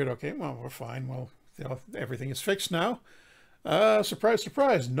 And I figured, okay, well, we're fine. Well, everything is fixed now. Surprise,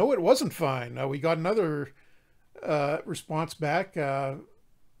 surprise. No, it wasn't fine. We got another response back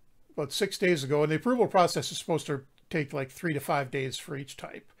about 6 days ago, and the approval process is supposed to take like 3 to 5 days for each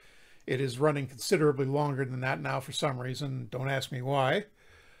type. It is running considerably longer than that now for some reason. Don't ask me why.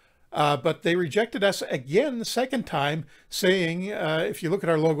 But they rejected us again the second time, saying, if you look at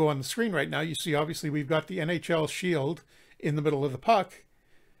our logo on the screen right now, you see obviously we've got the NHL shield in the middle of the puck,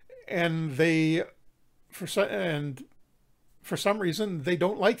 and for some reason they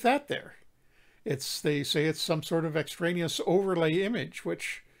don't like that there. They say it's some sort of extraneous overlay image,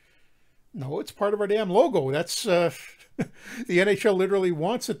 which, no, it's part of our damn logo. That's the NHL literally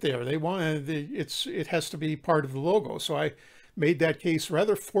wants it there. They want it has to be part of the logo. So I made that case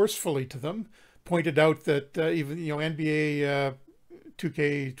rather forcefully to them. Pointed out that even NBA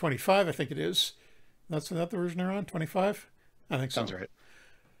 2K25, I think it is. That's not the version they're on. 25, I think so. Sounds right.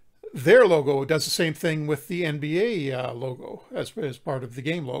 Their logo does the same thing with the NBA logo as part of the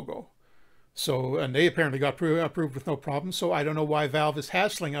game logo. So, and they apparently got approved with no problem. So I don't know why Valve is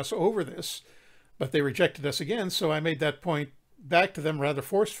hassling us over this, but they rejected us again. So I made that point back to them rather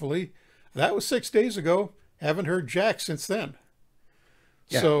forcefully. That was 6 days ago. Haven't heard jack since then.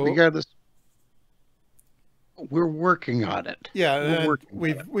 Yeah, so regardless, we're working on it. Yeah,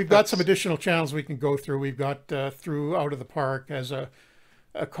 we've got some additional channels we can go through. We've got through Out of the Park as a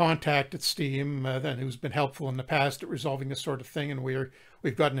contact at Steam who's been helpful in the past at resolving this sort of thing, and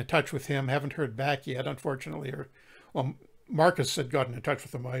we've gotten in touch with him. Haven't heard back yet, unfortunately. Marcus had gotten in touch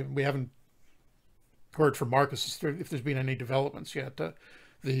with him. We haven't heard from Marcus if there's been any developments yet.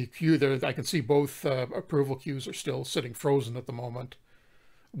 The queue there, I can see both approval queues are still sitting frozen at the moment,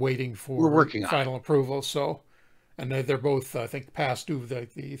 waiting for final approval. So, and they're both, I think, past due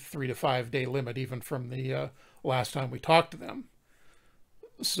the 3 to 5 day limit, even from the last time we talked to them.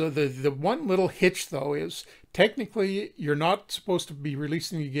 So the one little hitch, though, is technically you're not supposed to be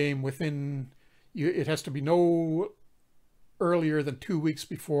releasing the game it has to be no earlier than 2 weeks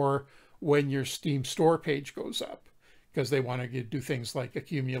before when your Steam store page goes up, because they want to do things like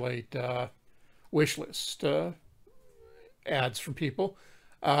accumulate wish list ads from people.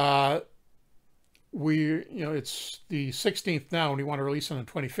 It's the 16th now, and we want to release on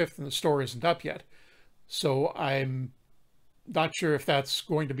the 25th, and the store isn't up yet. So I'm not sure if that's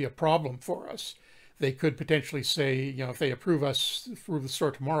going to be a problem for us. They could potentially say, if they approve us through the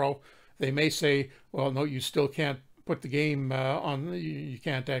store tomorrow, they may say, well, no, you still can't put the game on. You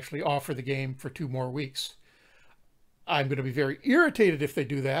can't actually offer the game for 2 more weeks. I'm going to be very irritated if they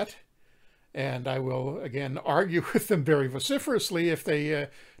do that. And I will, again, argue with them very vociferously if they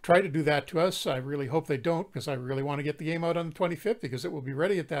try to do that to us. I really hope they don't, because I really want to get the game out on the 25th, because it will be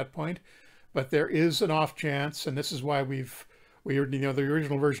ready at that point. But there is an off chance, and this is why the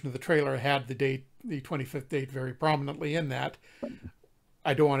original version of the trailer had the date, the 25th date, very prominently in that.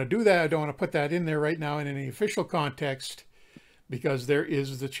 I don't want to do that. I don't want to put that in there right now in any official context, because there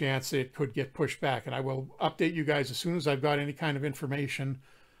is the chance it could get pushed back. And I will update you guys as soon as I've got any kind of information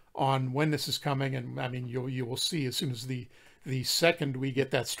on when this is coming. And I mean, you will see as soon as the second we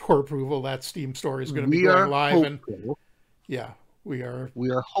get that store approval, that Steam store is going to be going live. Hopeful. And yeah, we are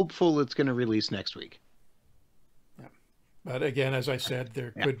hopeful it's going to release next week. Yeah. But again, as I said,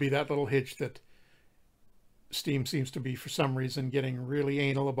 there could be that little hitch that Steam seems to be, for some reason, getting really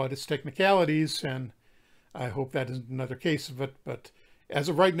anal about its technicalities, and I hope that isn't another case of it. But as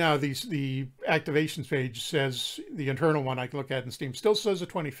of right now, the activations page says, the internal one I can look at in Steam still says the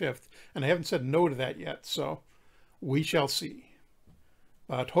 25th, and I haven't said no to that yet, so we shall see.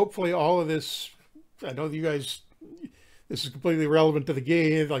 But hopefully all of this, I know that you guys, this is completely irrelevant to the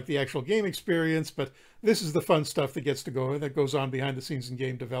game, like the actual game experience, but this is the fun stuff that goes on behind the scenes in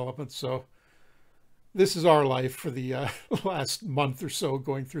game development. So this is our life for the last month or so,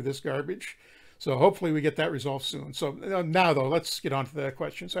 going through this garbage. So hopefully we get that resolved soon. So now, though, let's get on to the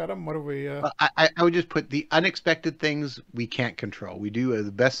questions. Adam, what do we... I would just put the unexpected things we can't control. We do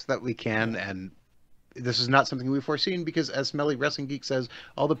the best that we can, and this is not something we've foreseen, because, as Smelly Wrestling Geek says,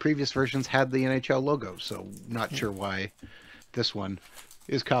 all the previous versions had the NHL logo, so not sure why this one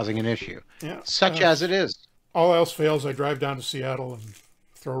is causing an issue, Yeah. such as it is. All else fails, I drive down to Seattle and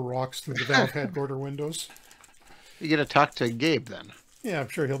throw rocks through the Valve headquarter windows. You got to talk to Gabe then. Yeah, I'm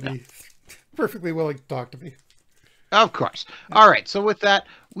sure he'll be perfectly willing to talk to me. Of course. All right. So with that,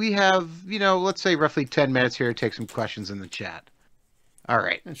 we have, let's say roughly 10 minutes here to take some questions in the chat. All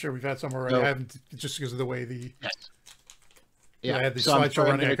right. And sure, we've had some already. I haven't, just because of the way Yes. Yeah, I had the slideshow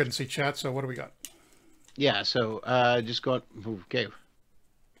running. I couldn't see chat. So what do we got? Yeah. So just go. Okay.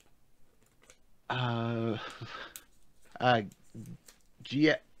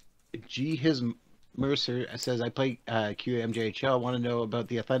 G his Mercer says I play QMJHL. Want to know about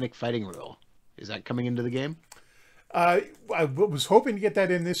the authentic fighting rule? Is that coming into the game? I was hoping to get that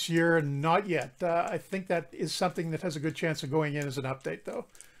in this year, not yet. I think that is something that has a good chance of going in as an update, though.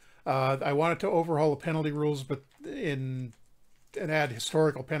 I wanted to overhaul the penalty rules, but and add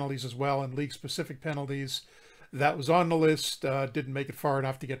historical penalties as well and league-specific penalties. That was on the list. Didn't make it far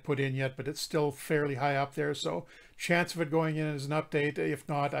enough to get put in yet, but it's still fairly high up there. So chance of it going in as an update. If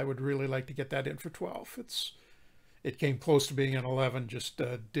not, I would really like to get that in for 12. It came close to being an 11, just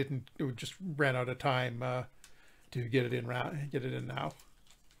just ran out of time to get it in now.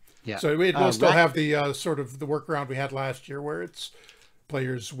 Yeah. So it will still have the sort of the workaround we had last year, where it's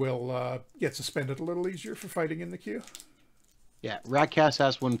players will get suspended a little easier for fighting in the queue. Yeah. Ratcast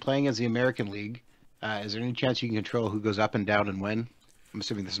asked, when playing as the American League, is there any chance you can control who goes up and down and when? I'm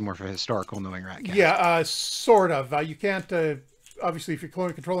assuming this is more for historical, knowing Ratcast. Yeah, sort of. You can't obviously if you're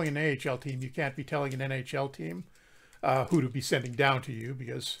controlling an AHL team, you can't be telling an NHL team who to be sending down to you,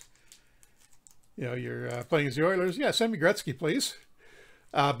 because you're playing as the Oilers. Yeah, send me Gretzky, please.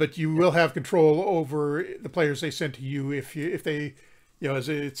 But you will have control over the players they send to you if they,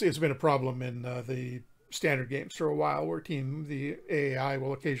 it's been a problem in the standard games for a while, where the AAI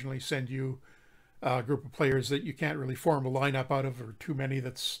will occasionally send you a group of players that you can't really form a lineup out of, or too many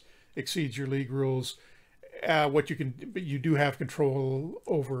that exceeds your league rules. But you do have control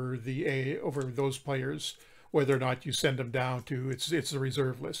over over those players, whether or not you send them down to it's the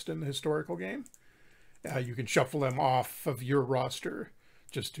reserve list in the historical game. You can shuffle them off of your roster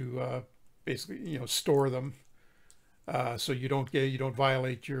just to basically store them, so you don't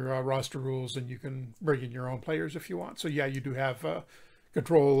violate your roster rules, and you can bring in your own players if you want. So yeah, you do have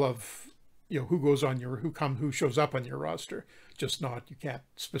control of who goes on who shows up on your roster. Just not, you can't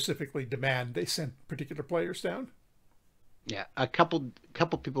specifically demand they send particular players down. Yeah, a couple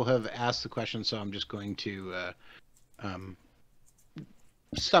people have asked the question, so I'm just going to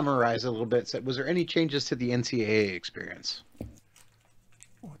summarize a little bit. So, was there any changes to the NCAA experience?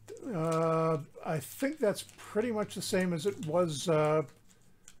 I think that's pretty much the same as it was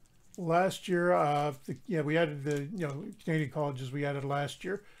last year. We added the Canadian colleges we added last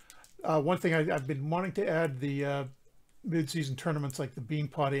year. One thing I've been wanting to add, the mid-season tournaments like the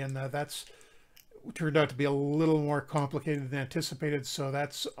Beanpot in. That's turned out to be a little more complicated than anticipated, so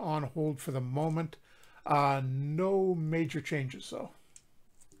that's on hold for the moment. No major changes, though.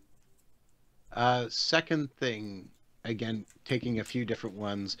 Second thing, again, taking a few different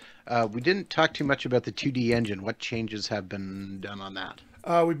ones. We didn't talk too much about the 2D engine. What changes have been done on that?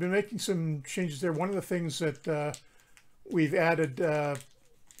 We've been making some changes there. One of the things that we've added,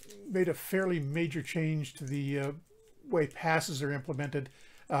 made a fairly major change to the way passes are implemented.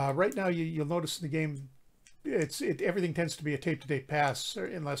 Right now, you'll notice in the game, everything tends to be a tape-to-tape pass,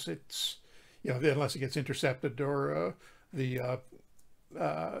 unless it's unless it gets intercepted or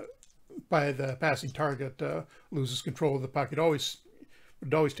by the passing target loses control of the puck. It always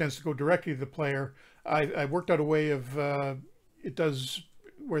tends to go directly to the player. I worked out a way of it does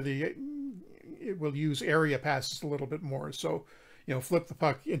where it will use area passes a little bit more. So flip the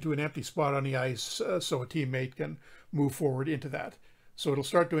puck into an empty spot on the ice so a teammate can move forward into that. So it'll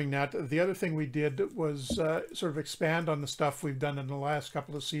start doing that. The other thing we did was sort of expand on the stuff we've done in the last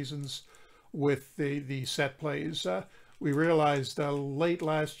couple of seasons with the set plays. We realized late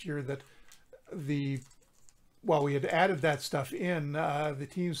last year that while we had added that stuff in, the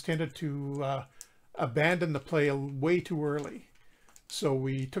teams tended to abandon the play way too early. So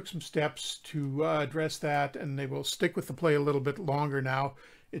we took some steps to address that, and they will stick with the play a little bit longer now.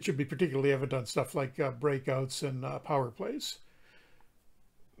 It should be particularly evident on stuff like breakouts and power plays.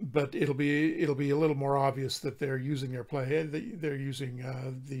 But it'll be a little more obvious that they're using their play. They're using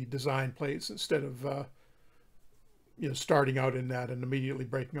the design plays instead of starting out in that and immediately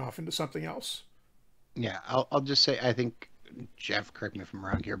breaking off into something else. Yeah, I'll just say, I think, Jeff, correct me if I'm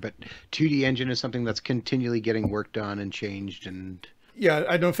wrong here, but 2D engine is something that's continually getting worked on and changed. And yeah,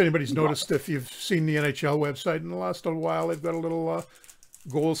 I don't know if anybody's noticed, if you've seen the NHL website in the last little while, they've got a little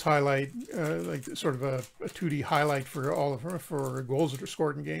goals highlight, like sort of a 2D highlight for all of for goals that are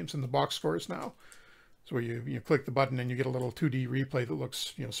scored in games and the box scores now. So you click the button and you get a little 2D replay that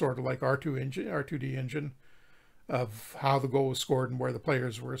looks sort of like R2D engine of how the goal was scored and where the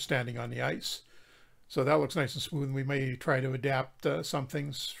players were standing on the ice. So that looks nice and smooth. And we may try to adapt some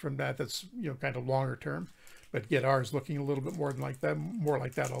things from that. That's kind of longer term, but get ours looking a little bit more like that.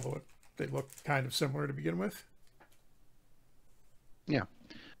 Although they look kind of similar to begin with. Yeah,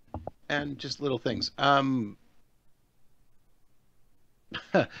 and just little things. Overkill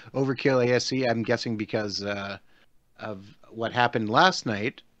ASC, I'm guessing because of what happened last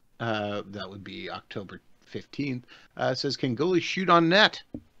night. That would be October 15th. Says, can goalies shoot on net?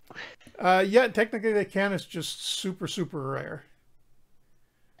 Yeah, technically they can. It's just super, super rare.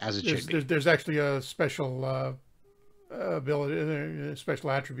 As it should be. There's actually a special ability, a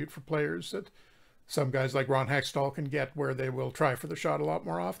special attribute for players that some guys like Ron Hextall can get, where they will try for the shot a lot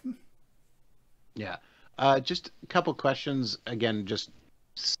more often. Yeah. Just a couple questions. Again, just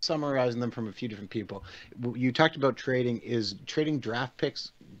summarizing them from a few different people. You talked about trading. Is trading draft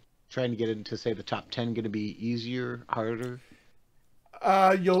picks, trying to get into, say, the top 10, going to be easier, harder?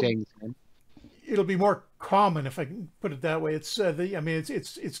 It'll be more common, if I can put it that way. It's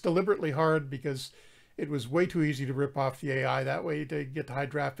it's deliberately hard because it was way too easy to rip off the AI that way to get to high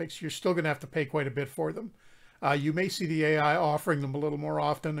draft picks. You're still going to have to pay quite a bit for them. You may see the AI offering them a little more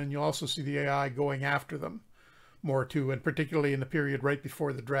often, and you'll also see the AI going after them more too. And particularly in the period right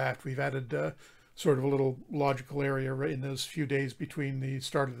before the draft, we've added sort of a little logical area in those few days between the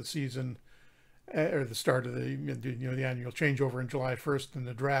start of the season or the start of the the annual changeover in July 1st and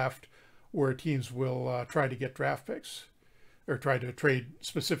the draft, where teams will try to get draft picks or try to trade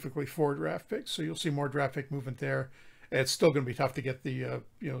specifically for draft picks. So you'll see more draft pick movement there. It's still going to be tough to get the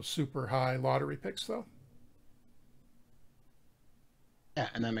super high lottery picks though. Yeah,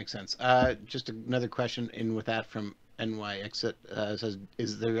 and that makes sense. Just another question in with that from NY Exit says,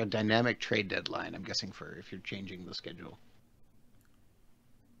 is there a dynamic trade deadline, I'm guessing, for if you're changing the schedule?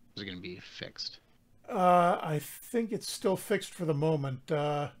 Is it going to be fixed? I think it's still fixed for the moment.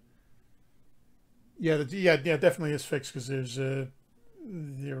 Yeah, definitely is fixed because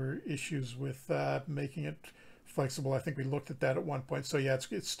there were issues with making it flexible. I think we looked at that at one point. So yeah,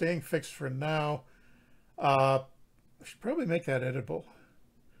 it's staying fixed for now. I should probably make that editable.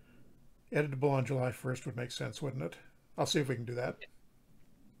 Editable on July 1st would make sense, wouldn't it? I'll see if we can do that.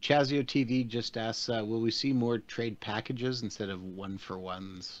 Chazio TV just asks, will we see more trade packages instead of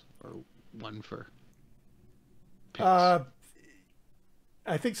 1-for-1s or 1 for picks?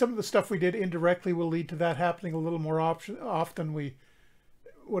 I think some of the stuff we did indirectly will lead to that happening a little more often.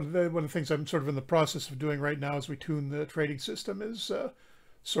 One of the things I'm sort of in the process of doing right now as we tune the trading system is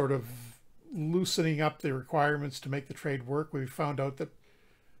sort of loosening up the requirements to make the trade work. We found out that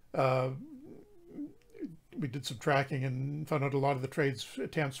we did some tracking and found out a lot of the trades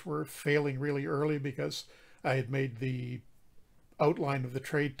attempts were failing really early because I had made the outline of the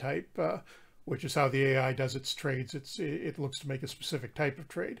trade type, which is how the AI does its trades. It looks to make a specific type of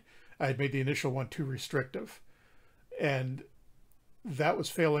trade. I had made the initial one too restrictive, and that was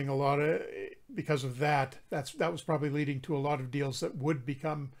failing a lot because of that. That was probably leading to a lot of deals that would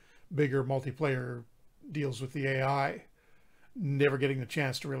become bigger multiplayer deals with the AI, never getting the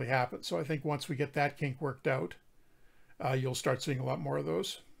chance to really happen. So I think once we get that kink worked out, you'll start seeing a lot more of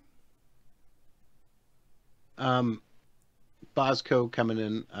those. Bosco coming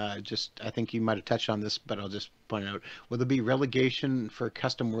in, I think you might have touched on this, but I'll just point out, will there be relegation for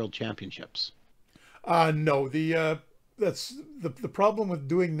custom world championships? No, that's the problem with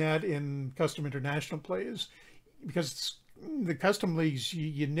doing that in custom international play is because the custom leagues,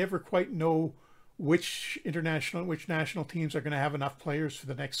 you never quite know which national teams are going to have enough players for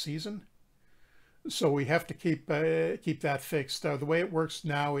the next season. So we have to keep that fixed. The way it works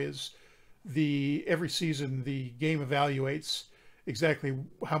now is every season the game evaluates exactly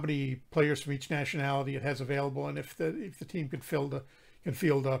how many players from each nationality it has available, and if the team can field a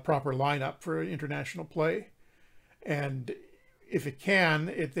proper lineup for international play, and if it can,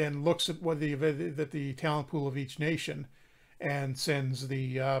 it then looks at what the talent pool of each nation, and sends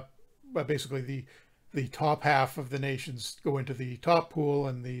basically the top half of the nations go into the top pool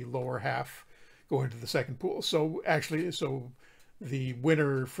and the lower half go into the second pool. So the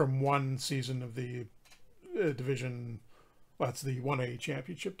winner from one season of the division, that's the 1A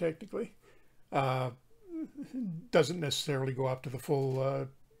championship technically, doesn't necessarily go up to the full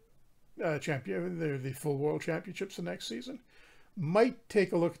the full world championships the next season. Might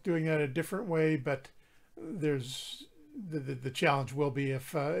take a look at doing that a different way, but there's the challenge will be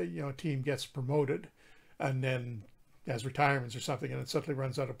if a team gets promoted and then has retirements or something, and it suddenly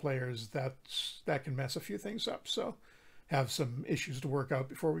runs out of players, that can mess a few things up. So have some issues to work out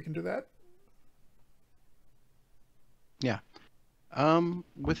before we can do that. Yeah.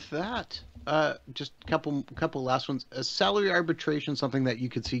 With that, just a couple last ones. Salary arbitration, something that you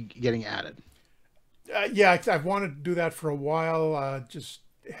could see getting added. Yeah, I've wanted to do that for a while. Just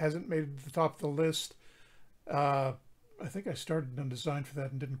hasn't made it to the top of the list. I think I started on design for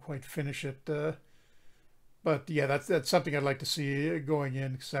that and didn't quite finish it. But yeah, that's something I'd like to see going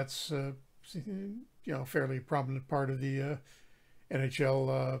in, because that's fairly prominent part of the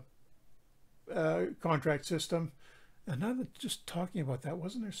NHL contract system. And now that just talking about that,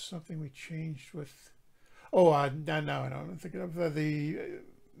 wasn't there something we changed with? Oh, no, I don't think of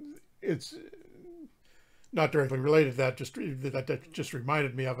it's not directly related to that. That just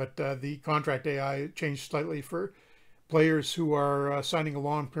reminded me of it. The contract AI changed slightly for players who are signing a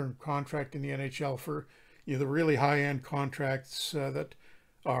long-term contract in the NHL for the really high-end contracts that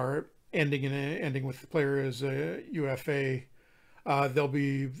are ending with the player as a UFA.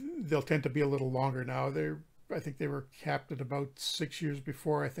 They'll tend to be a little longer now. I think they were capped at about 6 years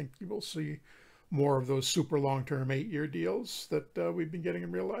before. I think you will see more of those super long-term 8-year deals that we've been getting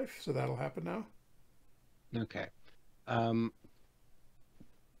in real life. So that'll happen now. Okay.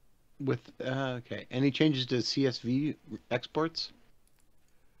 Okay. Any changes to CSV exports?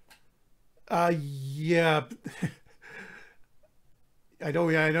 Yeah. I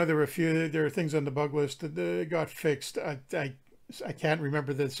know there were there are things on the bug list that got fixed. I can't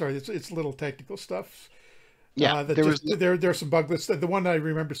remember that. Sorry, it's little technical stuff. Yeah, there's some bug lists. The one I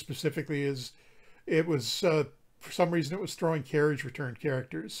remember specifically is it was for some reason it was throwing carriage return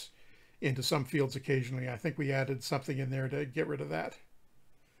characters into some fields occasionally. I think we added something in there to get rid of that.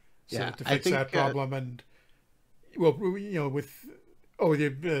 So to fix that problem, and well, I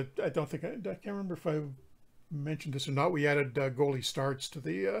don't think I can't remember if I mentioned this or not. We added goalie starts to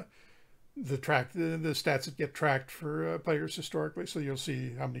the stats that get tracked for players historically. So you'll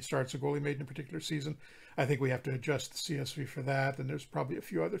see how many starts a goalie made in a particular season. I think we have to adjust the CSV for that, and there's probably a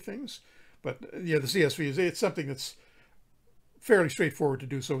few other things. But yeah, the CSV it's something that's fairly straightforward to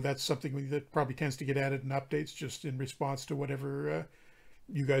do. So that's something that probably tends to get added in updates just in response to whatever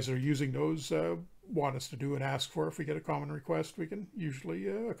you guys are using those want us to do and ask for. If we get a common request, we can usually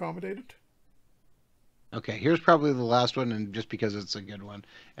accommodate it. Okay, here's probably the last one, and just because it's a good one.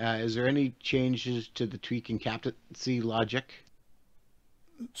 Is there any changes to the tweaking captaincy logic?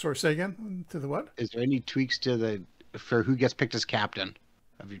 Sorry, say again? To the what? Is there any tweaks to for who gets picked as captain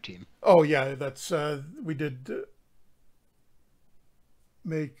of your team? Oh, yeah, that's, we did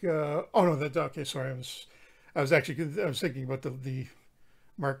make, oh no, that's, okay, sorry, I was thinking about the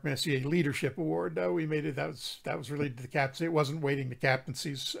Mark Messier Leadership Award. We made it, that was related to the captaincy. It wasn't weighting the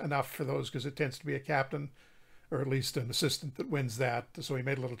captaincies enough for those, because it tends to be a captain, or at least an assistant, that wins that. So we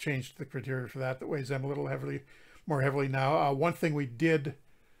made a little change to the criteria for that weighs them a little more heavily now. One thing we did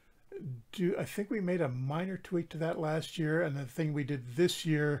do, I think we made a minor tweak to that last year, and the thing we did this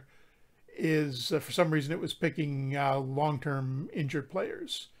year is for some reason it was picking long-term injured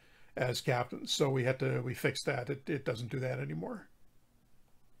players as captains. So we fixed that. It doesn't do that anymore.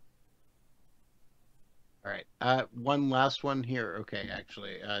 All right. One last one here. Okay,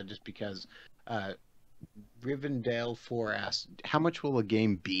 actually, just because Rivendell 4 asked, how much will a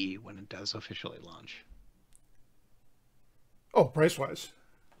game be when it does officially launch? Oh, price-wise?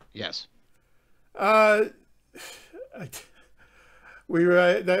 Yes. Okay,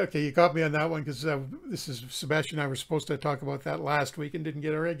 you caught me on that one, because this is Sebastian and I were supposed to talk about that last week and didn't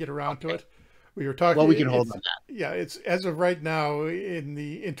get around to it. We were talking. Well, we can hold on that. Yeah, it's as of right now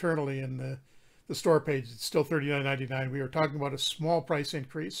internally in the store page, it's still $39.99. We were talking about a small price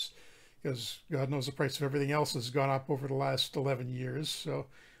increase, because God knows the price of everything else has gone up over the last 11 years. So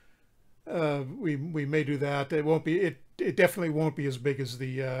we may do that. It won't be. It definitely won't be as big as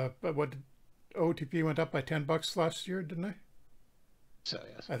the what OTP went up by $10 last year, didn't I? So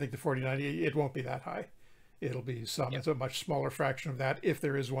yes, I think the 4090. It won't be that high. It'll be some. Yep. It's a much smaller fraction of that, if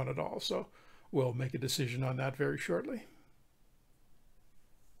there is one at all. So we'll make a decision on that very shortly.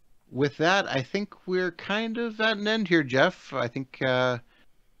 With that, I think we're kind of at an end here, Jeff. I think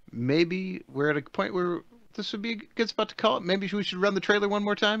maybe we're at a point where this would be a good spot to call it. Maybe we should run the trailer one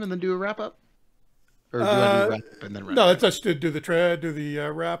more time and then do a wrap up. Or do I do a wrap up and then run? No, let's just do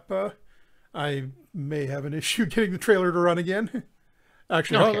the wrap. I may have an issue getting the trailer to run again.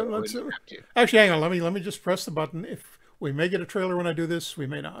 Actually, actually, hang on. Let me just press the button. If we may get a trailer when I do this, we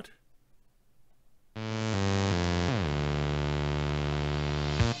may not.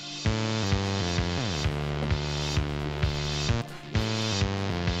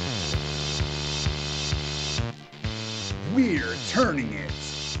 We're turning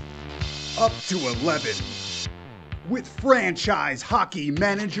it up to 11 with Franchise Hockey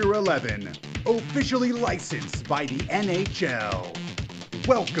Manager 11, officially licensed by the NHL.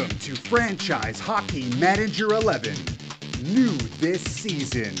 Welcome to Franchise Hockey Manager 11. New this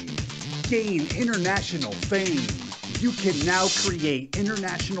season. Gain international fame. You can now create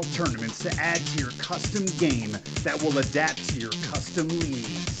international tournaments to add to your custom game that will adapt to your custom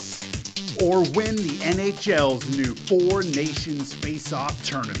leagues. Or win the NHL's new Four Nations Face-Off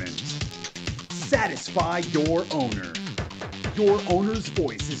Tournament. Satisfy your owner. Your owner's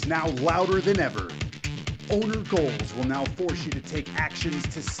voice is now louder than ever. Owner goals will now force you to take actions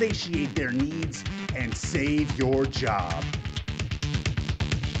to satiate their needs and save your job.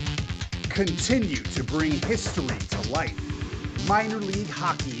 Continue to bring history to life. Minor league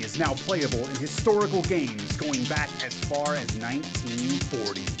hockey is now playable in historical games going back as far as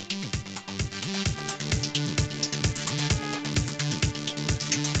 1940.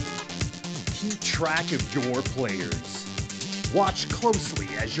 Keep track of your players. Watch closely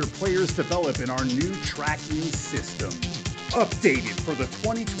as your players develop in our new tracking system. Updated for the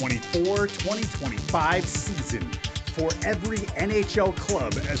 2024-2025 season for every NHL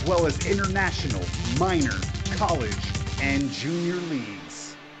club as well as international, minor, college, and junior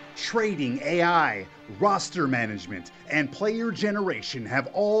leagues. Trading AI, roster management, and player generation have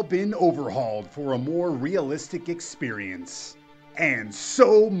all been overhauled for a more realistic experience. And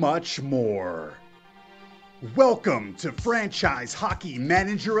so much more. Welcome to Franchise Hockey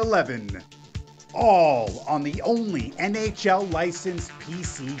Manager 11. All on the only NHL licensed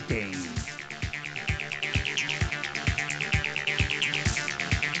PC game.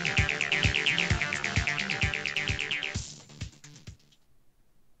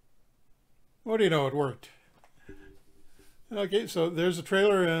 What do you know? It worked. Okay, so there's a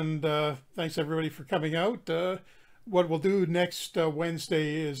trailer, and thanks everybody for coming out. What we'll do next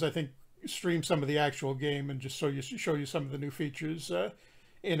Wednesday is, I think, stream some of the actual game and just show you some of the new features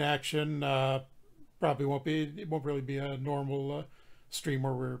in action. It won't really be a normal stream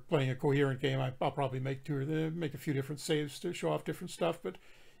where we're playing a coherent game. I'll probably make a few different saves to show off different stuff, but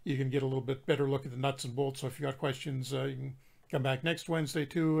you can get a little bit better look at the nuts and bolts. So if you got questions, you can come back next Wednesday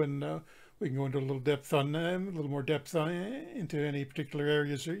too, and we can go into a little more depth into any particular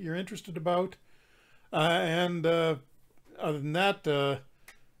areas that you're interested about. Other than that,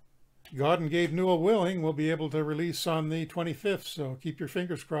 God and Gabe Newell willing, we'll be able to release on the 25th. So keep your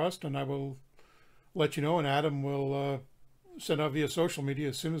fingers crossed, and I will let you know. And Adam will send out via social media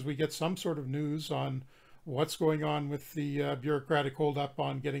as soon as we get some sort of news on what's going on with the bureaucratic holdup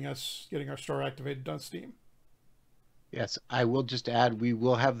on getting our store activated on Steam. Yes, I will just add, we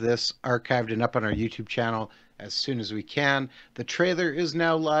will have this archived and up on our YouTube channel as soon as we can. The trailer is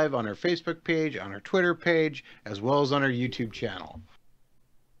now live on our Facebook page, on our Twitter page, as well as on our YouTube channel.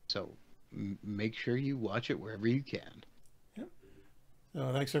 So make sure you watch it wherever you can. Yep.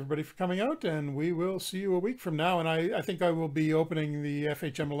 Thanks everybody for coming out, and we will see you a week from now. And I think I will be opening the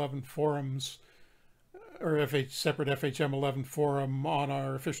FHM11 forums, or separate FHM11 forum on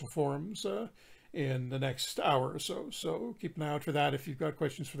our official forums in the next hour or so. So keep an eye out for that if you've got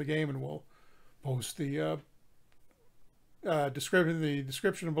questions for the game, and we'll post the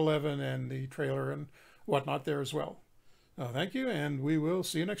description of 11 and the trailer and whatnot there as well. Thank you, and we will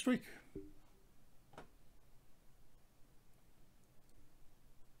see you next week.